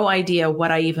no idea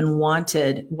what I even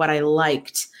wanted, what I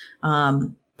liked,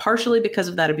 partially because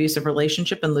of that abusive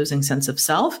relationship and losing sense of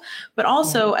self. But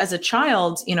also as a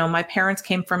child, you know, my parents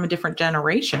came from a different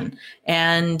generation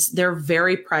and they're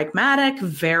very pragmatic,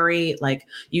 very like,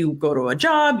 you go to a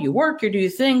job, you work, you do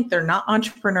your thing. They're not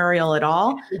entrepreneurial at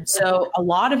all. So a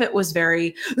lot of it was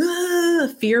very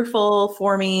fearful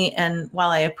for me. And while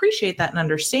I appreciate that and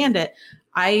understand it,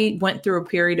 I went through a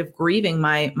period of grieving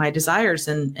my desires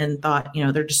and thought, you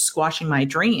know, they're just squashing my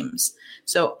dreams.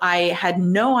 So I had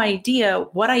no idea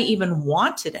what I even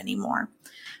wanted anymore.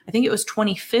 I think it was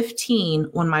 2015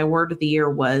 when my word of the year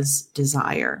was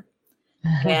desire.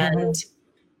 And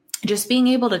just being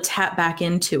able to tap back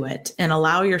into it and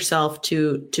allow yourself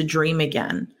to dream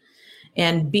again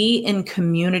and be in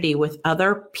community with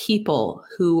other people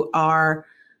who are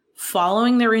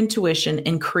following their intuition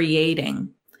and creating.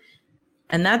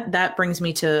 And that brings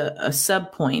me to a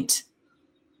sub point.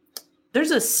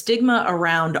 there's a stigma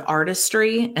around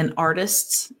artistry and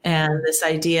artists, and this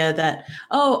idea that,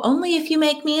 oh, only if you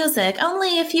make music,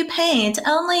 only if you paint,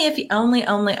 only if you, only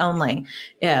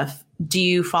if do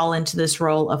you fall into this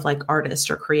role of like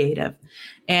artist or creative.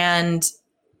 And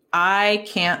I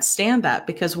can't stand that,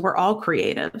 because we're all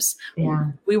creatives.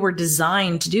 Yeah. We were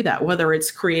designed to do that, whether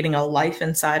it's creating a life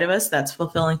inside of us that's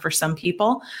fulfilling for some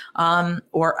people,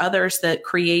 or others that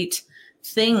create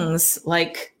things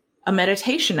like a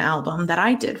meditation album that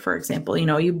I did, for example. You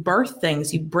know, you birth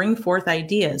things, you bring forth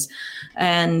ideas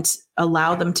and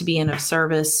allow them to be in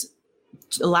service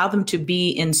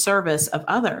of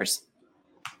others.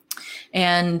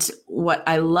 And what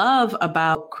I love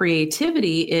about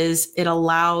creativity is it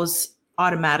allows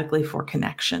automatically for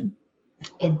connection.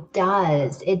 It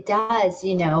does. It does.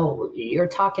 You know, you're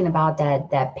talking about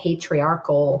that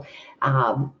patriarchal,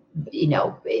 you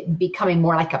know, becoming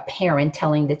more like a parent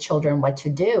telling the children what to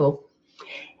do.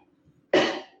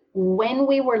 When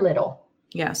we were little,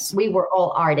 yes, we were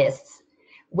all artists.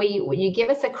 You give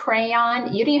us a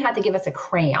crayon, you didn't have to give us a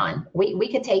crayon. We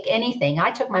could take anything.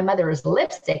 I took my mother's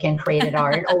lipstick and created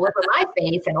art all over my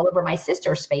face and all over my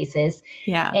sister's faces.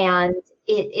 Yeah. And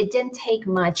it didn't take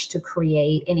much to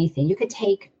create anything. You could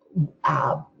take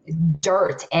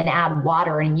dirt and add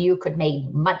water, and you could make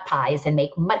mud pies and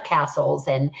make mud castles,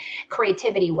 and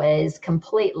creativity was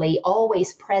completely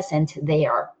always present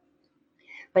there.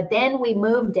 But then we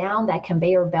moved down that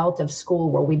conveyor belt of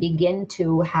school where we begin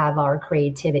to have our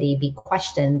creativity be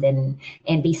questioned and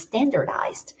be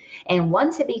standardized. And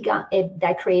once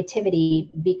that creativity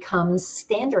becomes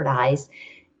standardized,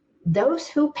 those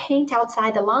who paint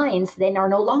outside the lines then are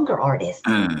no longer artists.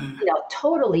 You know,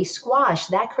 totally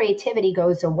squashed. That creativity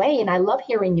goes away. And I love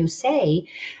hearing you say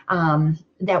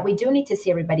that we do need to see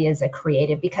everybody as a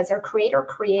creative, because our creator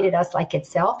created us like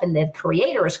itself, and the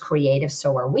creator is creative,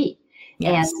 so are we.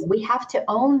 Yes. And we have to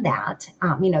own that.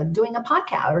 You know, doing a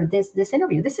podcast or this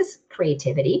interview, this is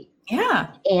creativity. Yeah.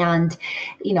 And,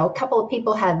 you know, a couple of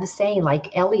people have saying,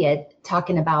 like Elliot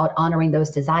talking about honoring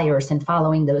those desires and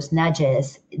following those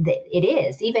nudges. That it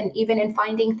is even in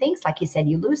finding things, like you said,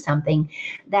 you lose something,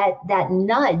 that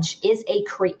nudge is a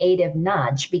creative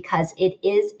nudge, because it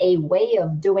is a way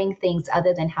of doing things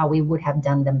other than how we would have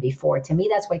done them before. To me,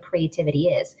 that's what creativity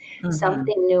is. Mm-hmm.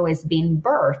 Something new is being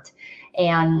birthed.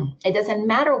 And it doesn't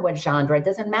matter what genre, it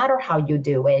doesn't matter how you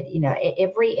do it. You know,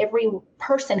 every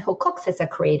person who cooks is a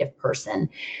creative person.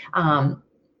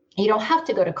 You don't have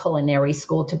to go to culinary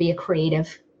school to be a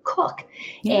creative cook.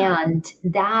 Yeah. And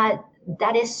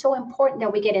that is so important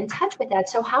that we get in touch with that.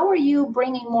 So how are you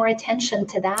bringing more attention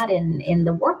to that in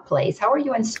the workplace? How are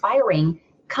you inspiring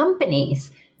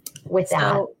companies with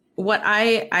that? What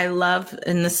I love,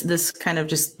 and this kind of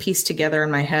just pieced together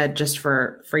in my head just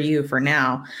for you for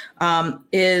now,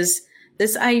 is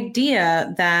this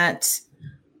idea that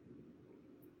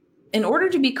in order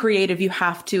to be creative, you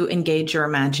have to engage your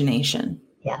imagination.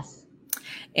 Yes.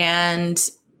 And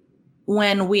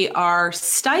when we are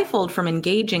stifled from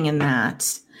engaging in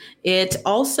that, it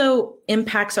also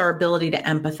impacts our ability to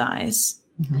empathize.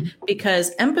 Mm-hmm.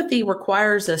 Because empathy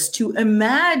requires us to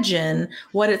imagine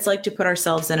what it's like to put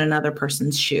ourselves in another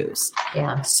person's shoes.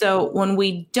 Yeah. So when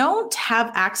we don't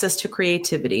have access to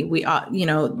creativity,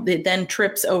 it then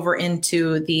trips over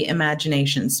into the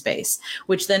imagination space,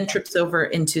 which then trips over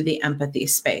into the empathy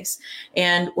space.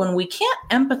 And when we can't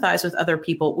empathize with other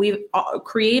people, we've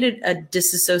created a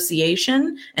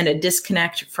disassociation and a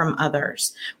disconnect from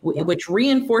others, which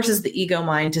reinforces the ego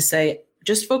mind to say,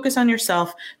 just focus on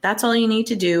yourself. That's all you need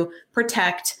to do.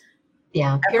 Protect.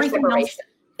 Yeah. Everything else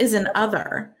is an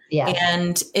other. Yeah.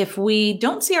 And if we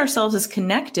don't see ourselves as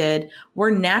connected, we're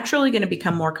naturally going to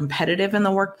become more competitive in the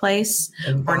workplace.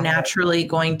 Exactly. We're naturally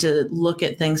going to look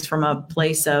at things from a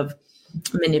place of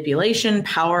manipulation,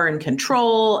 power, and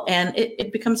control. And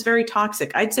it becomes very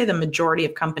toxic. I'd say the majority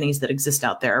of companies that exist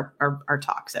out there are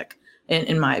toxic.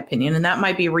 In my opinion. And that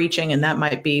might be reaching, and that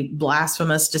might be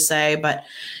blasphemous to say, but,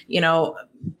 you know,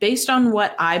 based on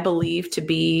what I believe to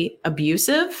be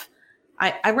abusive,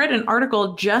 I read an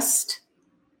article just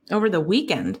over the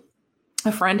weekend.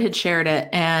 A friend had shared it,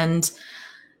 and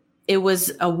it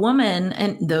was a woman,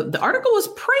 and the article was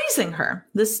praising her.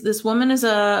 This woman is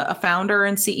a founder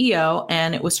and CEO,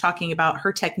 and it was talking about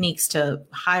her techniques to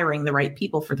hiring the right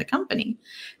people for the company.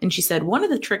 And she said one of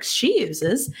the tricks she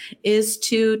uses is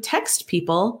to text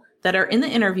people that are in the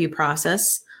interview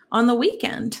process on the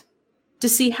weekend to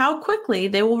see how quickly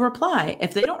they will reply.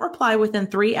 If they don't reply within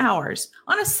 3 hours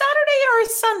on a Saturday or a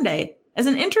Sunday as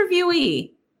an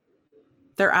interviewee,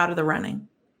 they're out of the running.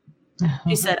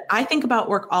 She said, I think about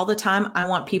work all the time. I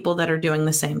want people that are doing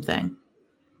the same thing.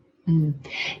 Mm.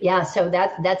 Yeah, so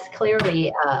that's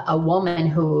clearly a woman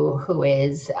who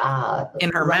is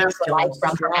In her running her life masculine, from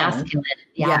her strong. masculine, her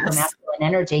Yes. masculine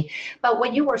energy. But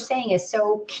what you were saying is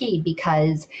so key,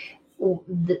 because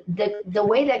the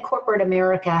way that corporate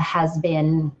America has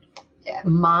been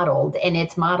modeled, and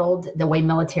it's modeled the way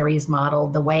military is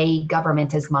modeled, the way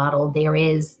government is modeled. There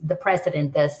is the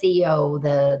president, the CEO,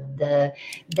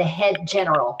 the head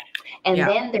general, and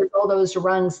then there's all those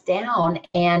rungs down,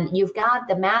 and you've got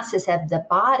the masses at the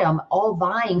bottom all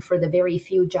vying for the very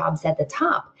few jobs at the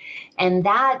top. And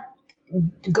that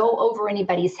go over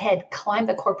anybody's head, climb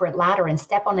the corporate ladder, and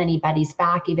step on anybody's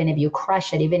back, even if you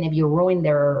crush it, even if you ruin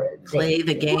Play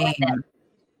the game.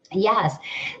 Yes,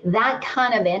 that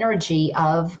kind of energy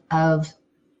of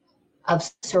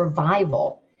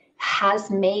survival has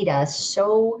made us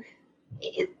so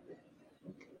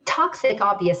toxic.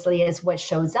 Obviously, is what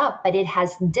shows up, but it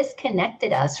has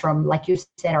disconnected us from, like you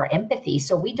said, our empathy.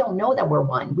 So we don't know that we're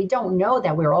one. We don't know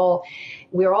that we're all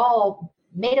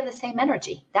made of the same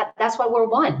energy. That's why we're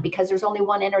one, because there's only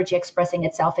one energy expressing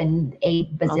itself in a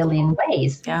bazillion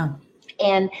ways. Yeah.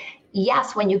 And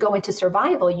yes, when you go into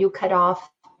survival, you cut off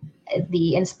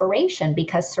the inspiration,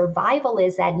 because survival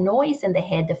is that noise in the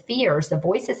head, the fears, the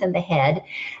voices in the head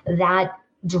that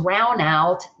drown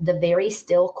out the very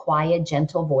still, quiet,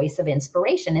 gentle voice of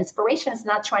inspiration. Inspiration is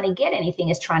not trying to get anything,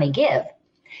 it's trying to give.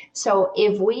 So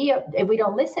if we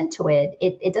don't listen to it,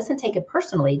 it doesn't take it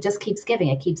personally, it just keeps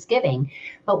giving,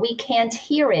 but we can't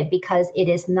hear it because it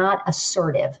is not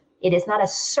assertive. It is not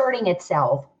asserting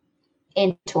itself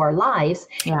into our lives.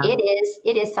 Yeah.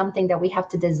 It is something that we have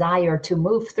to desire to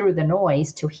move through the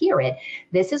noise to hear it.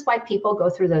 This is why people go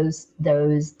through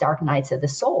those dark nights of the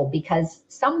soul, because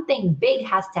something big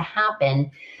has to happen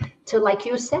to, like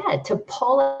you said, to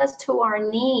pull us to our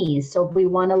knees. So we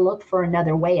want to look for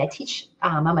another way. I teach,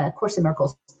 I'm a Course in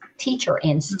Miracles teacher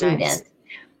and student. Nice.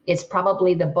 It's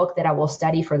probably the book that I will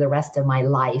study for the rest of my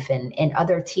life, and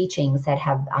other teachings that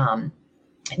have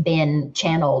been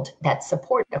channeled that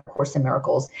support A Course in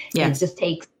Miracles. Yes. It just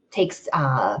takes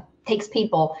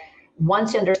people,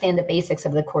 once you understand the basics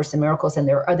of the Course in Miracles, and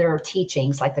there are other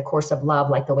teachings like the Course of Love,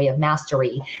 like the Way of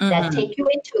Mastery, that take you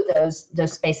into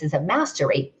those spaces of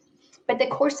mastery. But the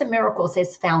Course in Miracles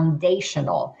is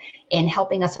foundational in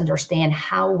helping us understand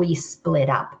how we split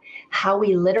up, how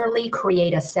we literally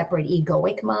create a separate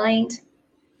egoic mind,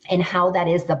 and how that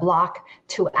is the block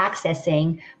to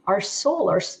accessing our soul,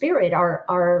 our spirit,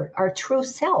 our true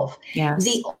self. Yes.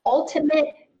 The ultimate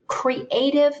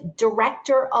creative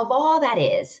director of all that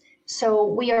is. So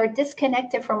we are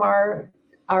disconnected from our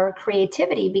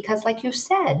creativity because, like you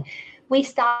said, we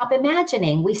stopped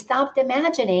imagining. We stopped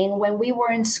imagining when we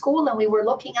were in school and we were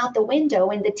looking out the window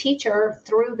and the teacher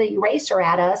threw the eraser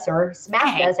at us or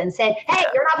smacked us and said, "Hey,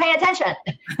 you're not paying attention."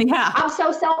 Yeah. I'm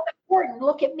so self-important.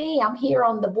 Look at me. I'm here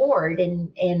on the board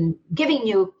and giving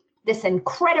you this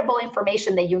incredible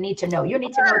information that you need to know. You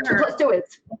need to know 2 + 2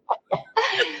 is.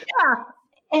 Yeah.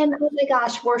 And oh my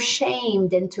gosh, we're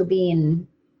shamed into being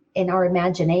in our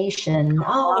imagination.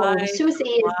 Oh, Susie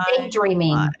is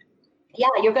daydreaming. Yeah,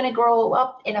 you're going to grow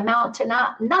up and amount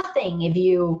to nothing if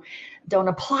you don't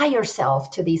apply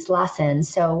yourself to these lessons.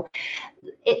 So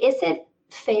is it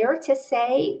fair to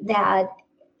say that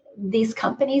these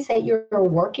companies that you're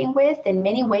working with, in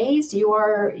many ways,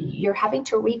 you're having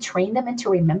to retrain them into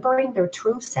remembering their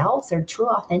true selves, their true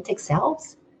authentic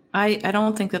selves? I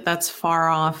don't think that that's far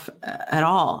off at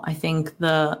all. I think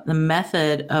the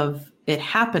method of it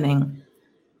happening,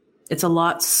 it's a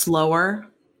lot slower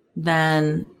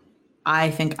than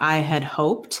I think I had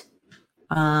hoped.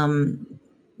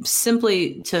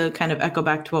 Simply to kind of echo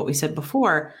back to what we said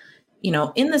before,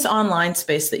 in this online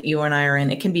space that you and I are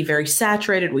in, it can be very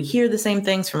saturated. We hear the same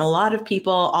things from a lot of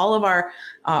people. All of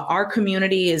our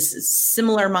community is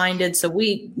similar minded. So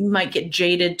we might get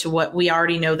jaded to what we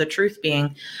already know the truth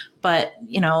being, but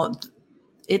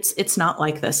it's not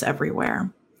like this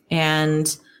everywhere.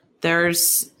 And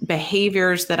there's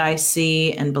behaviors that I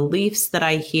see and beliefs that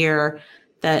I hear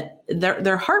that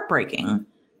they're heartbreaking.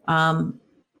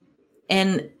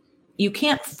 And you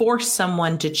can't force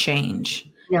someone to change.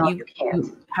 No, you can't.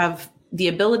 You have the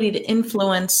ability to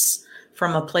influence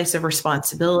from a place of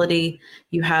responsibility.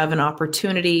 You have an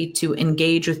opportunity to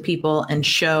engage with people and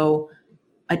show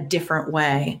a different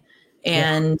way.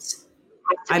 And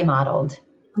I modeled.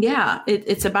 Yeah,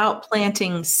 it's about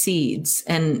planting seeds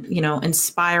and,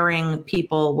 inspiring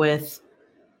people with,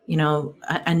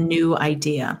 a new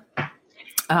idea.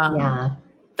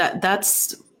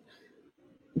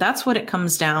 That's what it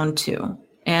comes down to.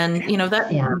 And,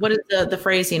 what is the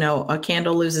phrase, a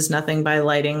candle loses nothing by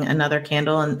lighting another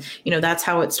candle. And, that's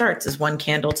how it starts, is one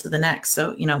candle to the next.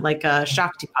 So, like a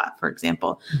Shaktipat, for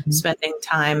example, spending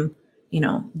time,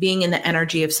 being in the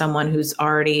energy of someone who's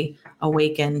already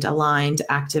awakened, aligned,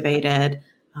 activated.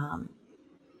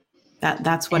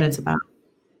 That's what it's about.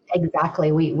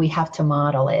 Exactly. We have to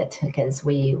model it, because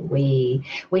we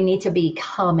need to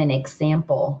become an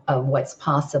example of what's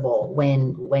possible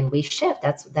when we shift.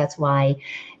 That's why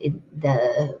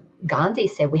the Gandhi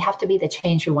said we have to be the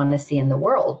change we want to see in the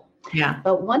world. Yeah.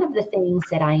 But one of the things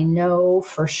that I know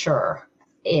for sure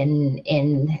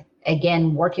in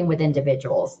again, working with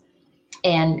individuals,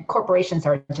 and corporations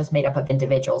are just made up of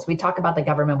individuals. We talk about the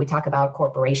government, we talk about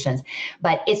corporations,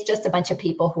 but it's just a bunch of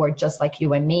people who are just like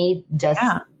you and me,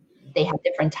 they have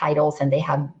different titles and they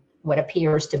have what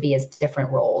appears to be as different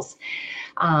roles.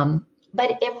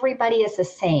 But everybody is the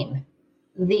same.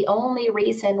 The only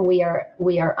reason we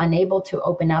are unable to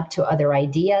open up to other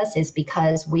ideas is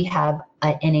because we have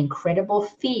an incredible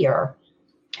fear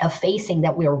of facing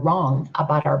that we're wrong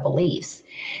about our beliefs.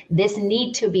 This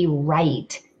need to be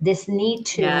right, this need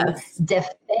to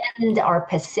defend our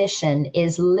position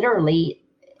is literally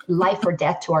life or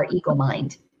death to our ego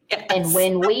mind. Yes. And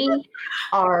when we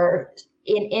are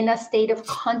in a state of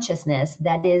consciousness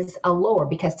that is a lower,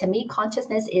 because to me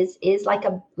consciousness is like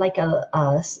a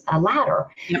ladder.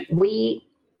 Yep.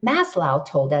 Maslow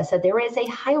told us that there is a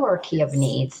hierarchy of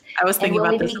needs. I was thinking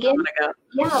about this a moment ago.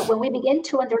 Yeah, when we begin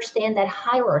to understand that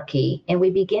hierarchy and we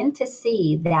begin to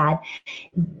see that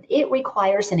it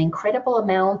requires an incredible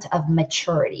amount of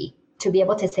maturity to be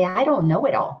able to say, I don't know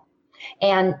it all.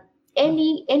 And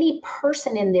any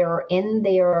person in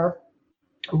their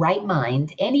right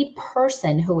mind, any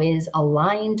person who is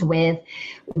aligned with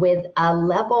a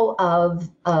level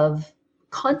of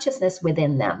consciousness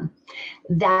within them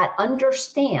that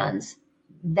understands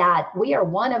that we are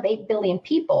one of 8 billion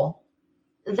people,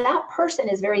 that person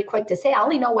is very quick to say, I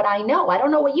only know what I know. I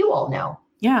don't know what you all know.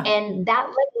 Yeah. And that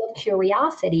level of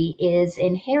curiosity is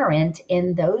inherent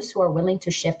in those who are willing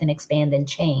to shift and expand and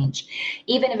change,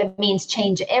 even if it means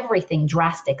change everything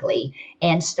drastically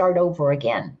and start over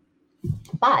again.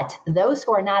 But those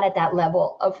who are not at that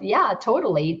level of,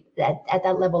 totally, at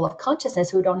that level of consciousness,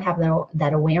 who don't have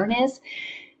that awareness,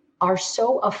 are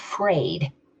so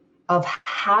afraid of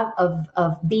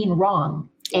being wrong.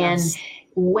 Yes. And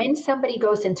when somebody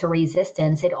goes into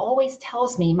resistance, it always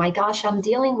tells me, my gosh, I'm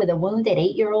dealing with a wounded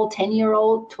 8-year-old,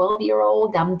 10-year-old,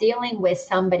 12-year-old. I'm dealing with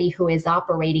somebody who is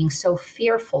operating so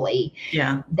fearfully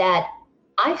that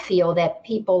I feel that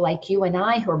people like you and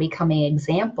I who are becoming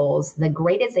examples, the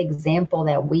greatest example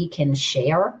that we can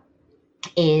share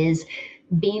is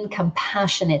being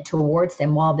compassionate towards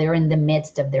them while they're in the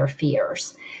midst of their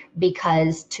fears.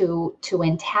 Because to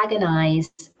antagonize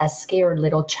a scared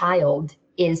little child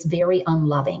is very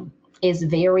unloving, is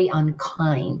very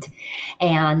unkind.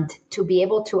 And to be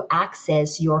able to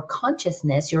access your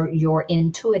consciousness, your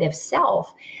intuitive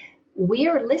self, we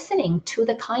are listening to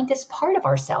the kindest part of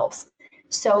ourselves.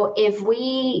 So if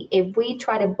we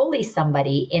try to bully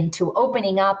somebody into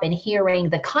opening up and hearing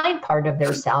the kind part of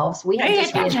themselves, we have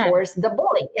just reinforced the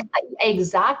bully.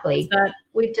 Exactly.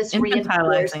 We've just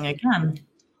reinforced again.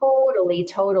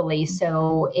 Totally.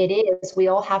 So it is, we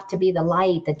all have to be the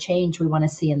light, the change we want to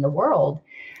see in the world.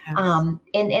 Yes.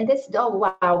 And this,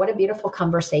 oh, wow, what a beautiful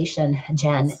conversation,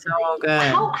 Jen. So good.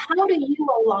 How do you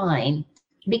align?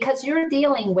 Because you're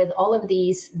dealing with all of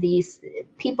these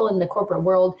people in the corporate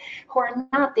world who are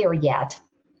not there yet.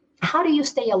 How do you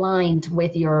stay aligned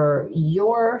with your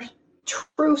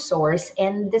true source,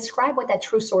 and describe what that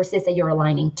true source is that you're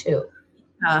aligning to?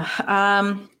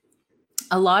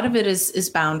 A lot of it is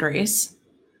boundaries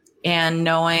and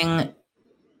knowing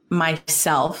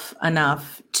myself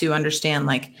enough to understand,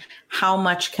 like, how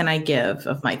much can I give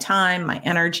of my time, my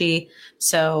energy?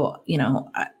 So,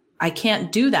 I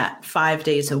can't do that 5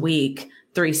 days a week,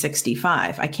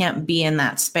 365. I can't be in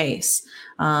that space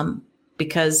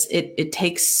because it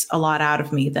takes a lot out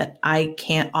of me that I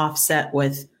can't offset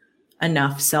with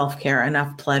enough self-care,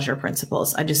 enough pleasure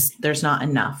principles. There's not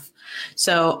enough.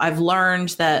 So I've learned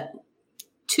that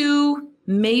 2,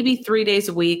 maybe 3 days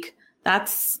a week,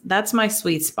 that's my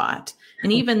sweet spot.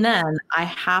 And even then, I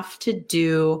have to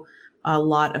do a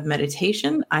lot of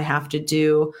meditation. I have to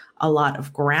do a lot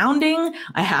of grounding.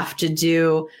 I have to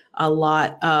do a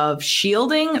lot of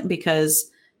shielding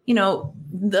because,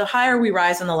 the higher we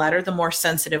rise on the ladder, the more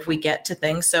sensitive we get to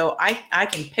things. So I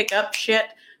can pick up shit.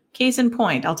 Case in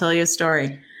point, I'll tell you a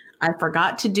story. I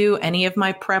forgot to do any of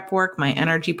my prep work, my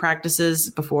energy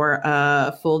practices before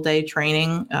a full day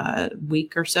training a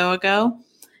week or so ago.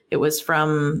 It was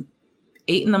from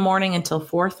 8 in the morning until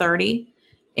 4:30.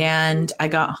 And I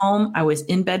got home. I was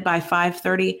in bed by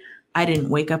 5:30. I didn't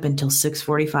wake up until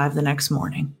 6:45 the next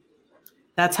morning.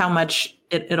 That's how much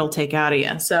it'll take out of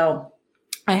you. So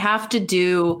I have to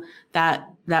do that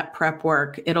prep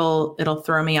work. It'll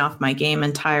throw me off my game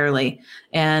entirely.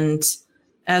 And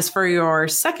as for your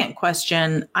second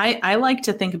question, I like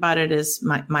to think about it as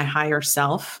my higher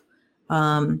self.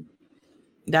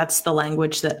 That's the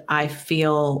language that I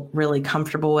feel really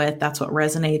comfortable with. That's what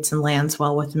resonates and lands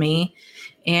well with me.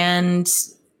 And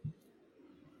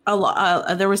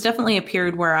there was definitely a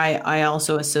period where I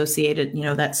also associated,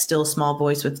 that still small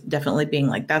voice with definitely being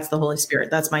like, that's the Holy Spirit.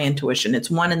 That's my intuition.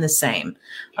 It's one and the same.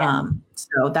 Yeah.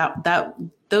 So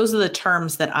those are the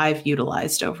terms that I've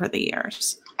utilized over the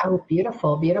years. Oh,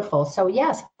 beautiful, beautiful. So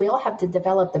yes, we all have to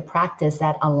develop the practice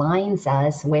that aligns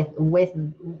us with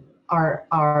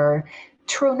our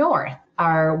true north,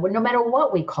 no matter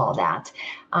what we call that,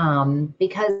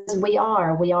 because we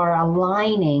are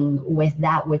aligning with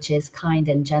that which is kind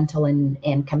and gentle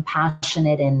and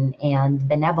compassionate and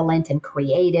benevolent and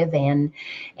creative, and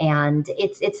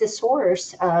it's a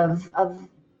source of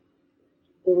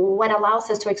what allows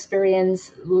us to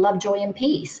experience love, joy, and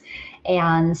peace.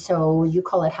 And so you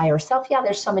call it higher self. Yeah,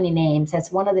 there's so many names.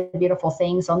 That's one of the beautiful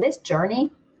things on this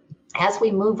journey. As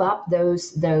we move up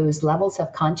those levels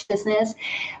of consciousness,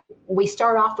 we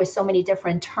start off with so many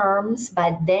different terms,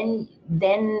 but then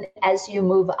as you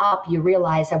move up, you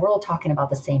realize that we're all talking about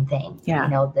the same thing. Yeah.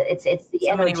 That it's the so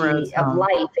energy of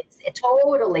life. It's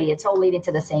all leading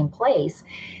to the same place.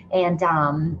 And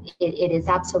it is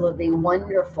absolutely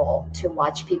wonderful to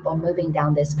watch people moving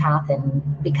down this path. And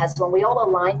because when we all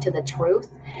align to the truth,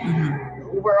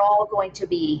 we're all going to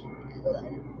be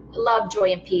love,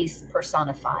 joy, and peace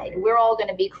personified. We're all going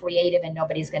to be creative and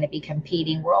nobody's going to be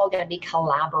competing. We're all going to be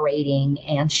collaborating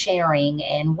and sharing.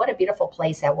 And what a beautiful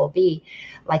place that will be.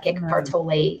 Like Eckhart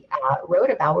Tolle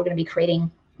wrote about, we're going to be creating,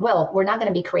 we're not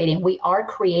going to be creating, we are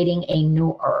creating a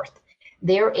new earth.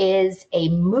 There is a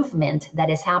movement that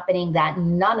is happening that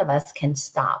none of us can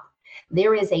stop.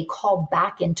 There is a call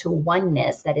back into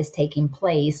oneness that is taking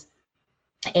place.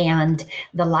 And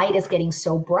the light is getting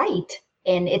so bright.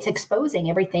 And it's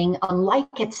exposing everything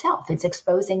unlike itself. It's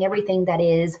exposing everything that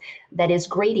is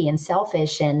greedy and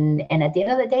selfish, and at the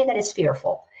end of the day, that is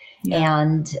fearful. Yeah.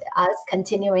 And us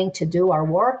continuing to do our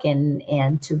work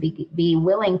and to be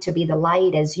willing to be the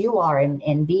light as you are,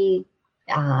 and be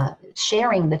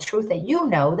sharing the truth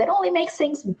that only makes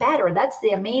things better. That's the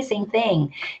amazing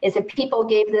thing, is if people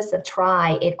gave this a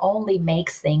try, it only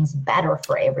makes things better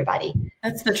for everybody.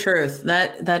 That's the truth.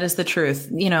 That is the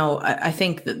truth. I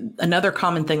think that another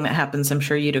common thing that happens, I'm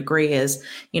sure you'd agree, is,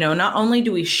 not only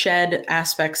do we shed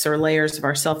aspects or layers of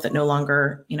ourselves that no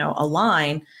longer,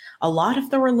 align, a lot of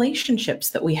the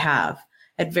relationships that we have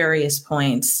at various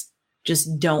points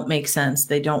just don't make sense.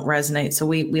 They don't resonate. So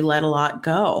we let a lot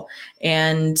go.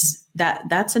 And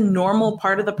that's a normal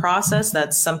part of the process.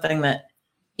 That's something that,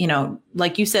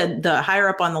 like you said, the higher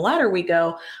up on the ladder we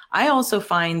go, I also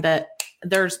find that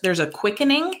there's a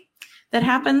quickening that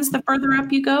happens the further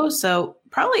up you go. So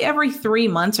probably every 3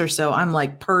 months or so, I'm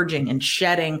like purging and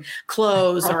shedding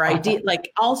clothes or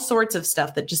like all sorts of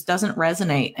stuff that just doesn't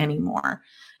resonate anymore.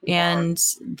 And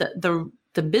the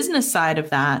business side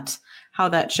of that, how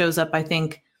that shows up, I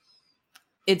think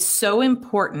it's so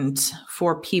important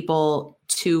for people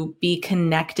to be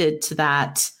connected to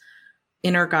that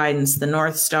inner guidance, the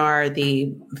North Star,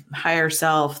 the higher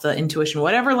self, the intuition,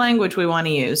 whatever language we want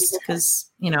to use, because,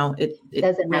 it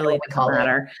doesn't really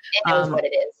matter. It knows what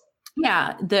it is.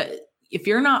 Yeah. If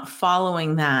you're not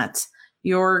following that,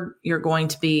 you're going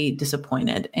to be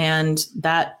disappointed. And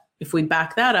that, if we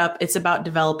back that up, it's about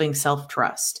developing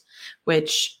self-trust,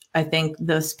 which I think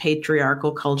this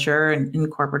patriarchal culture in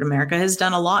corporate America has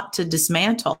done a lot to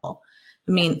dismantle.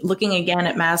 I mean, looking again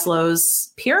at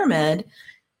Maslow's pyramid,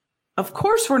 of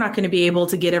course, we're not going to be able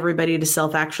to get everybody to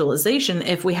self-actualization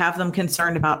if we have them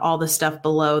concerned about all the stuff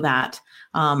below that,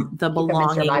 the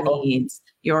belonging needs,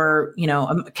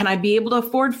 can I be able to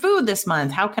afford food this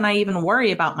month? How can I even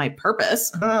worry about my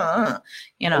purpose?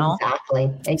 Exactly.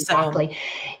 So,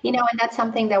 and that's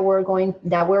something that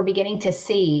we're beginning to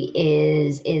see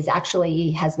is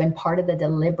actually has been part of the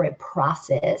deliberate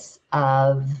process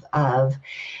of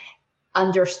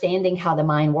understanding how the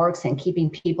mind works and keeping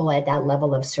people at that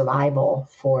level of survival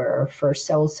for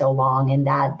so long. And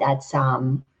that's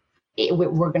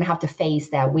we're going to have to face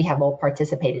that we have all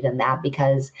participated in that,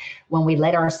 because when we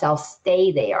let ourselves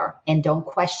stay there and don't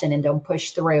question and don't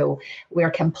push through,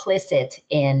 we're complicit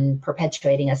in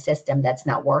perpetuating a system that's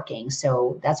not working.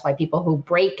 So that's why people who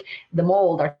break the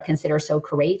mold are considered so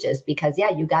courageous, because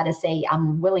you got to say,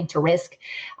 I'm willing to risk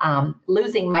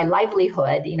losing my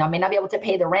livelihood. I may not be able to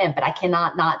pay the rent, but I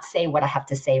cannot not say what I have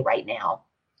to say right now.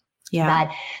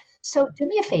 Yeah. So do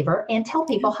me a favor and tell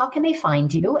people, how can they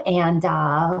find you? And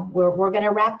we're going to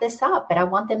wrap this up, but I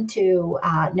want them to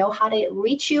know how to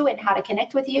reach you and how to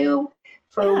connect with you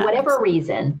for whatever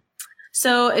reason.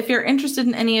 So if you're interested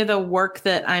in any of the work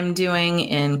that I'm doing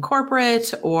in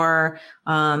corporate, or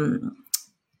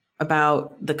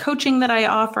about the coaching that I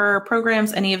offer,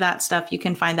 programs, any of that stuff, you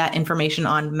can find that information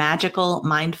on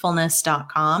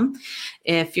magicalmindfulness.com.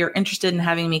 If you're interested in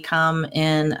having me come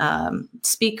and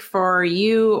speak for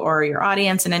you or your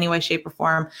audience in any way, shape, or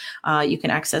form, you can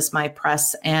access my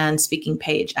press and speaking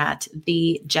page at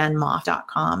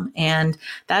thejenmoff.com. And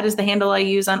that is the handle I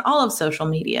use on all of social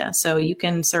media. So you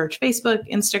can search Facebook,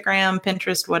 Instagram,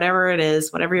 Pinterest, whatever it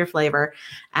is, whatever your flavor,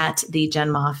 at The Jen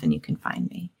Moff, and you can find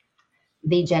me.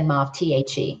 The Jen Moff,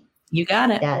 THE. You got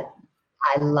it. I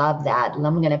love that. I'm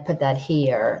going to put that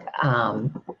here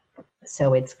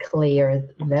so it's clear.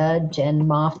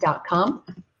 Thejenmoff.com.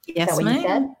 Yes, is that what ma'am. you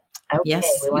said? Okay,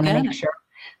 yes, we want to make sure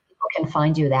people can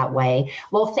find you that way.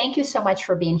 Well, thank you so much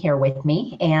for being here with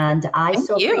me. And I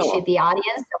appreciate the audience,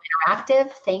 so interactive.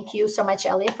 Thank you so much,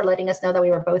 Elliot, for letting us know that we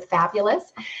were both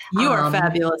fabulous. You are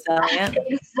fabulous, Elliot.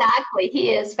 Exactly. He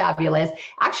is fabulous.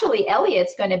 Actually,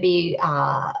 Elliot's going to be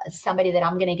somebody that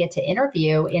I'm going to get to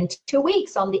interview in 2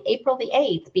 weeks on the April the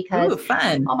 8th, because,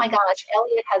 oh my gosh,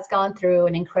 Elliot has gone through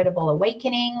an incredible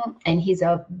awakening, and he's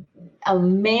a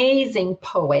amazing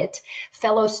poet,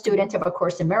 fellow student of A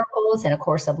Course in Miracles and A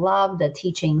Course of Love, the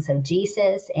teachings of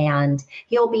Jesus. And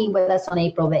he'll be with us on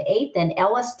April the 8th. And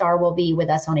Ella Starr will be with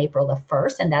us on April the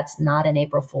 1st. And that's not an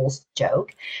April Fool's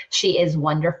joke. She is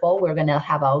wonderful. We're going to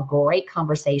have a great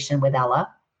conversation with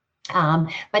Ella.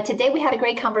 But today we had a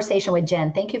great conversation with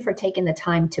Jen. Thank you for taking the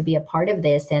time to be a part of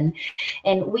this. And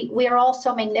we are all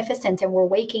so magnificent, and we're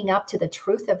waking up to the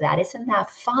truth of that. Isn't that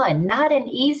fun? Not an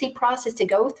easy process to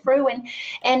go through,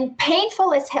 and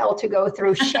painful as hell to go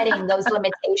through, shedding those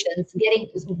limitations,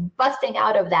 busting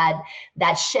out of that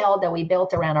shell that we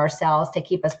built around ourselves to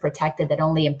keep us protected, that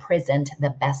only imprisoned the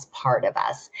best part of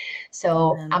us.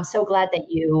 So I'm so glad that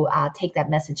you take that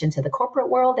message into the corporate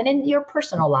world and in your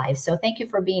personal life. So thank you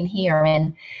for being here.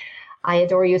 And I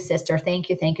adore you, sister. Thank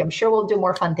you. I'm sure we'll do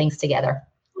more fun things together.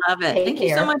 Love it. Thank you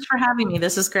so much for having me.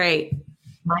 This is great.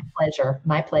 My pleasure.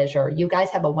 My pleasure. You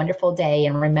guys have a wonderful day.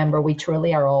 And remember, we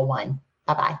truly are all one.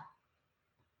 Bye-bye.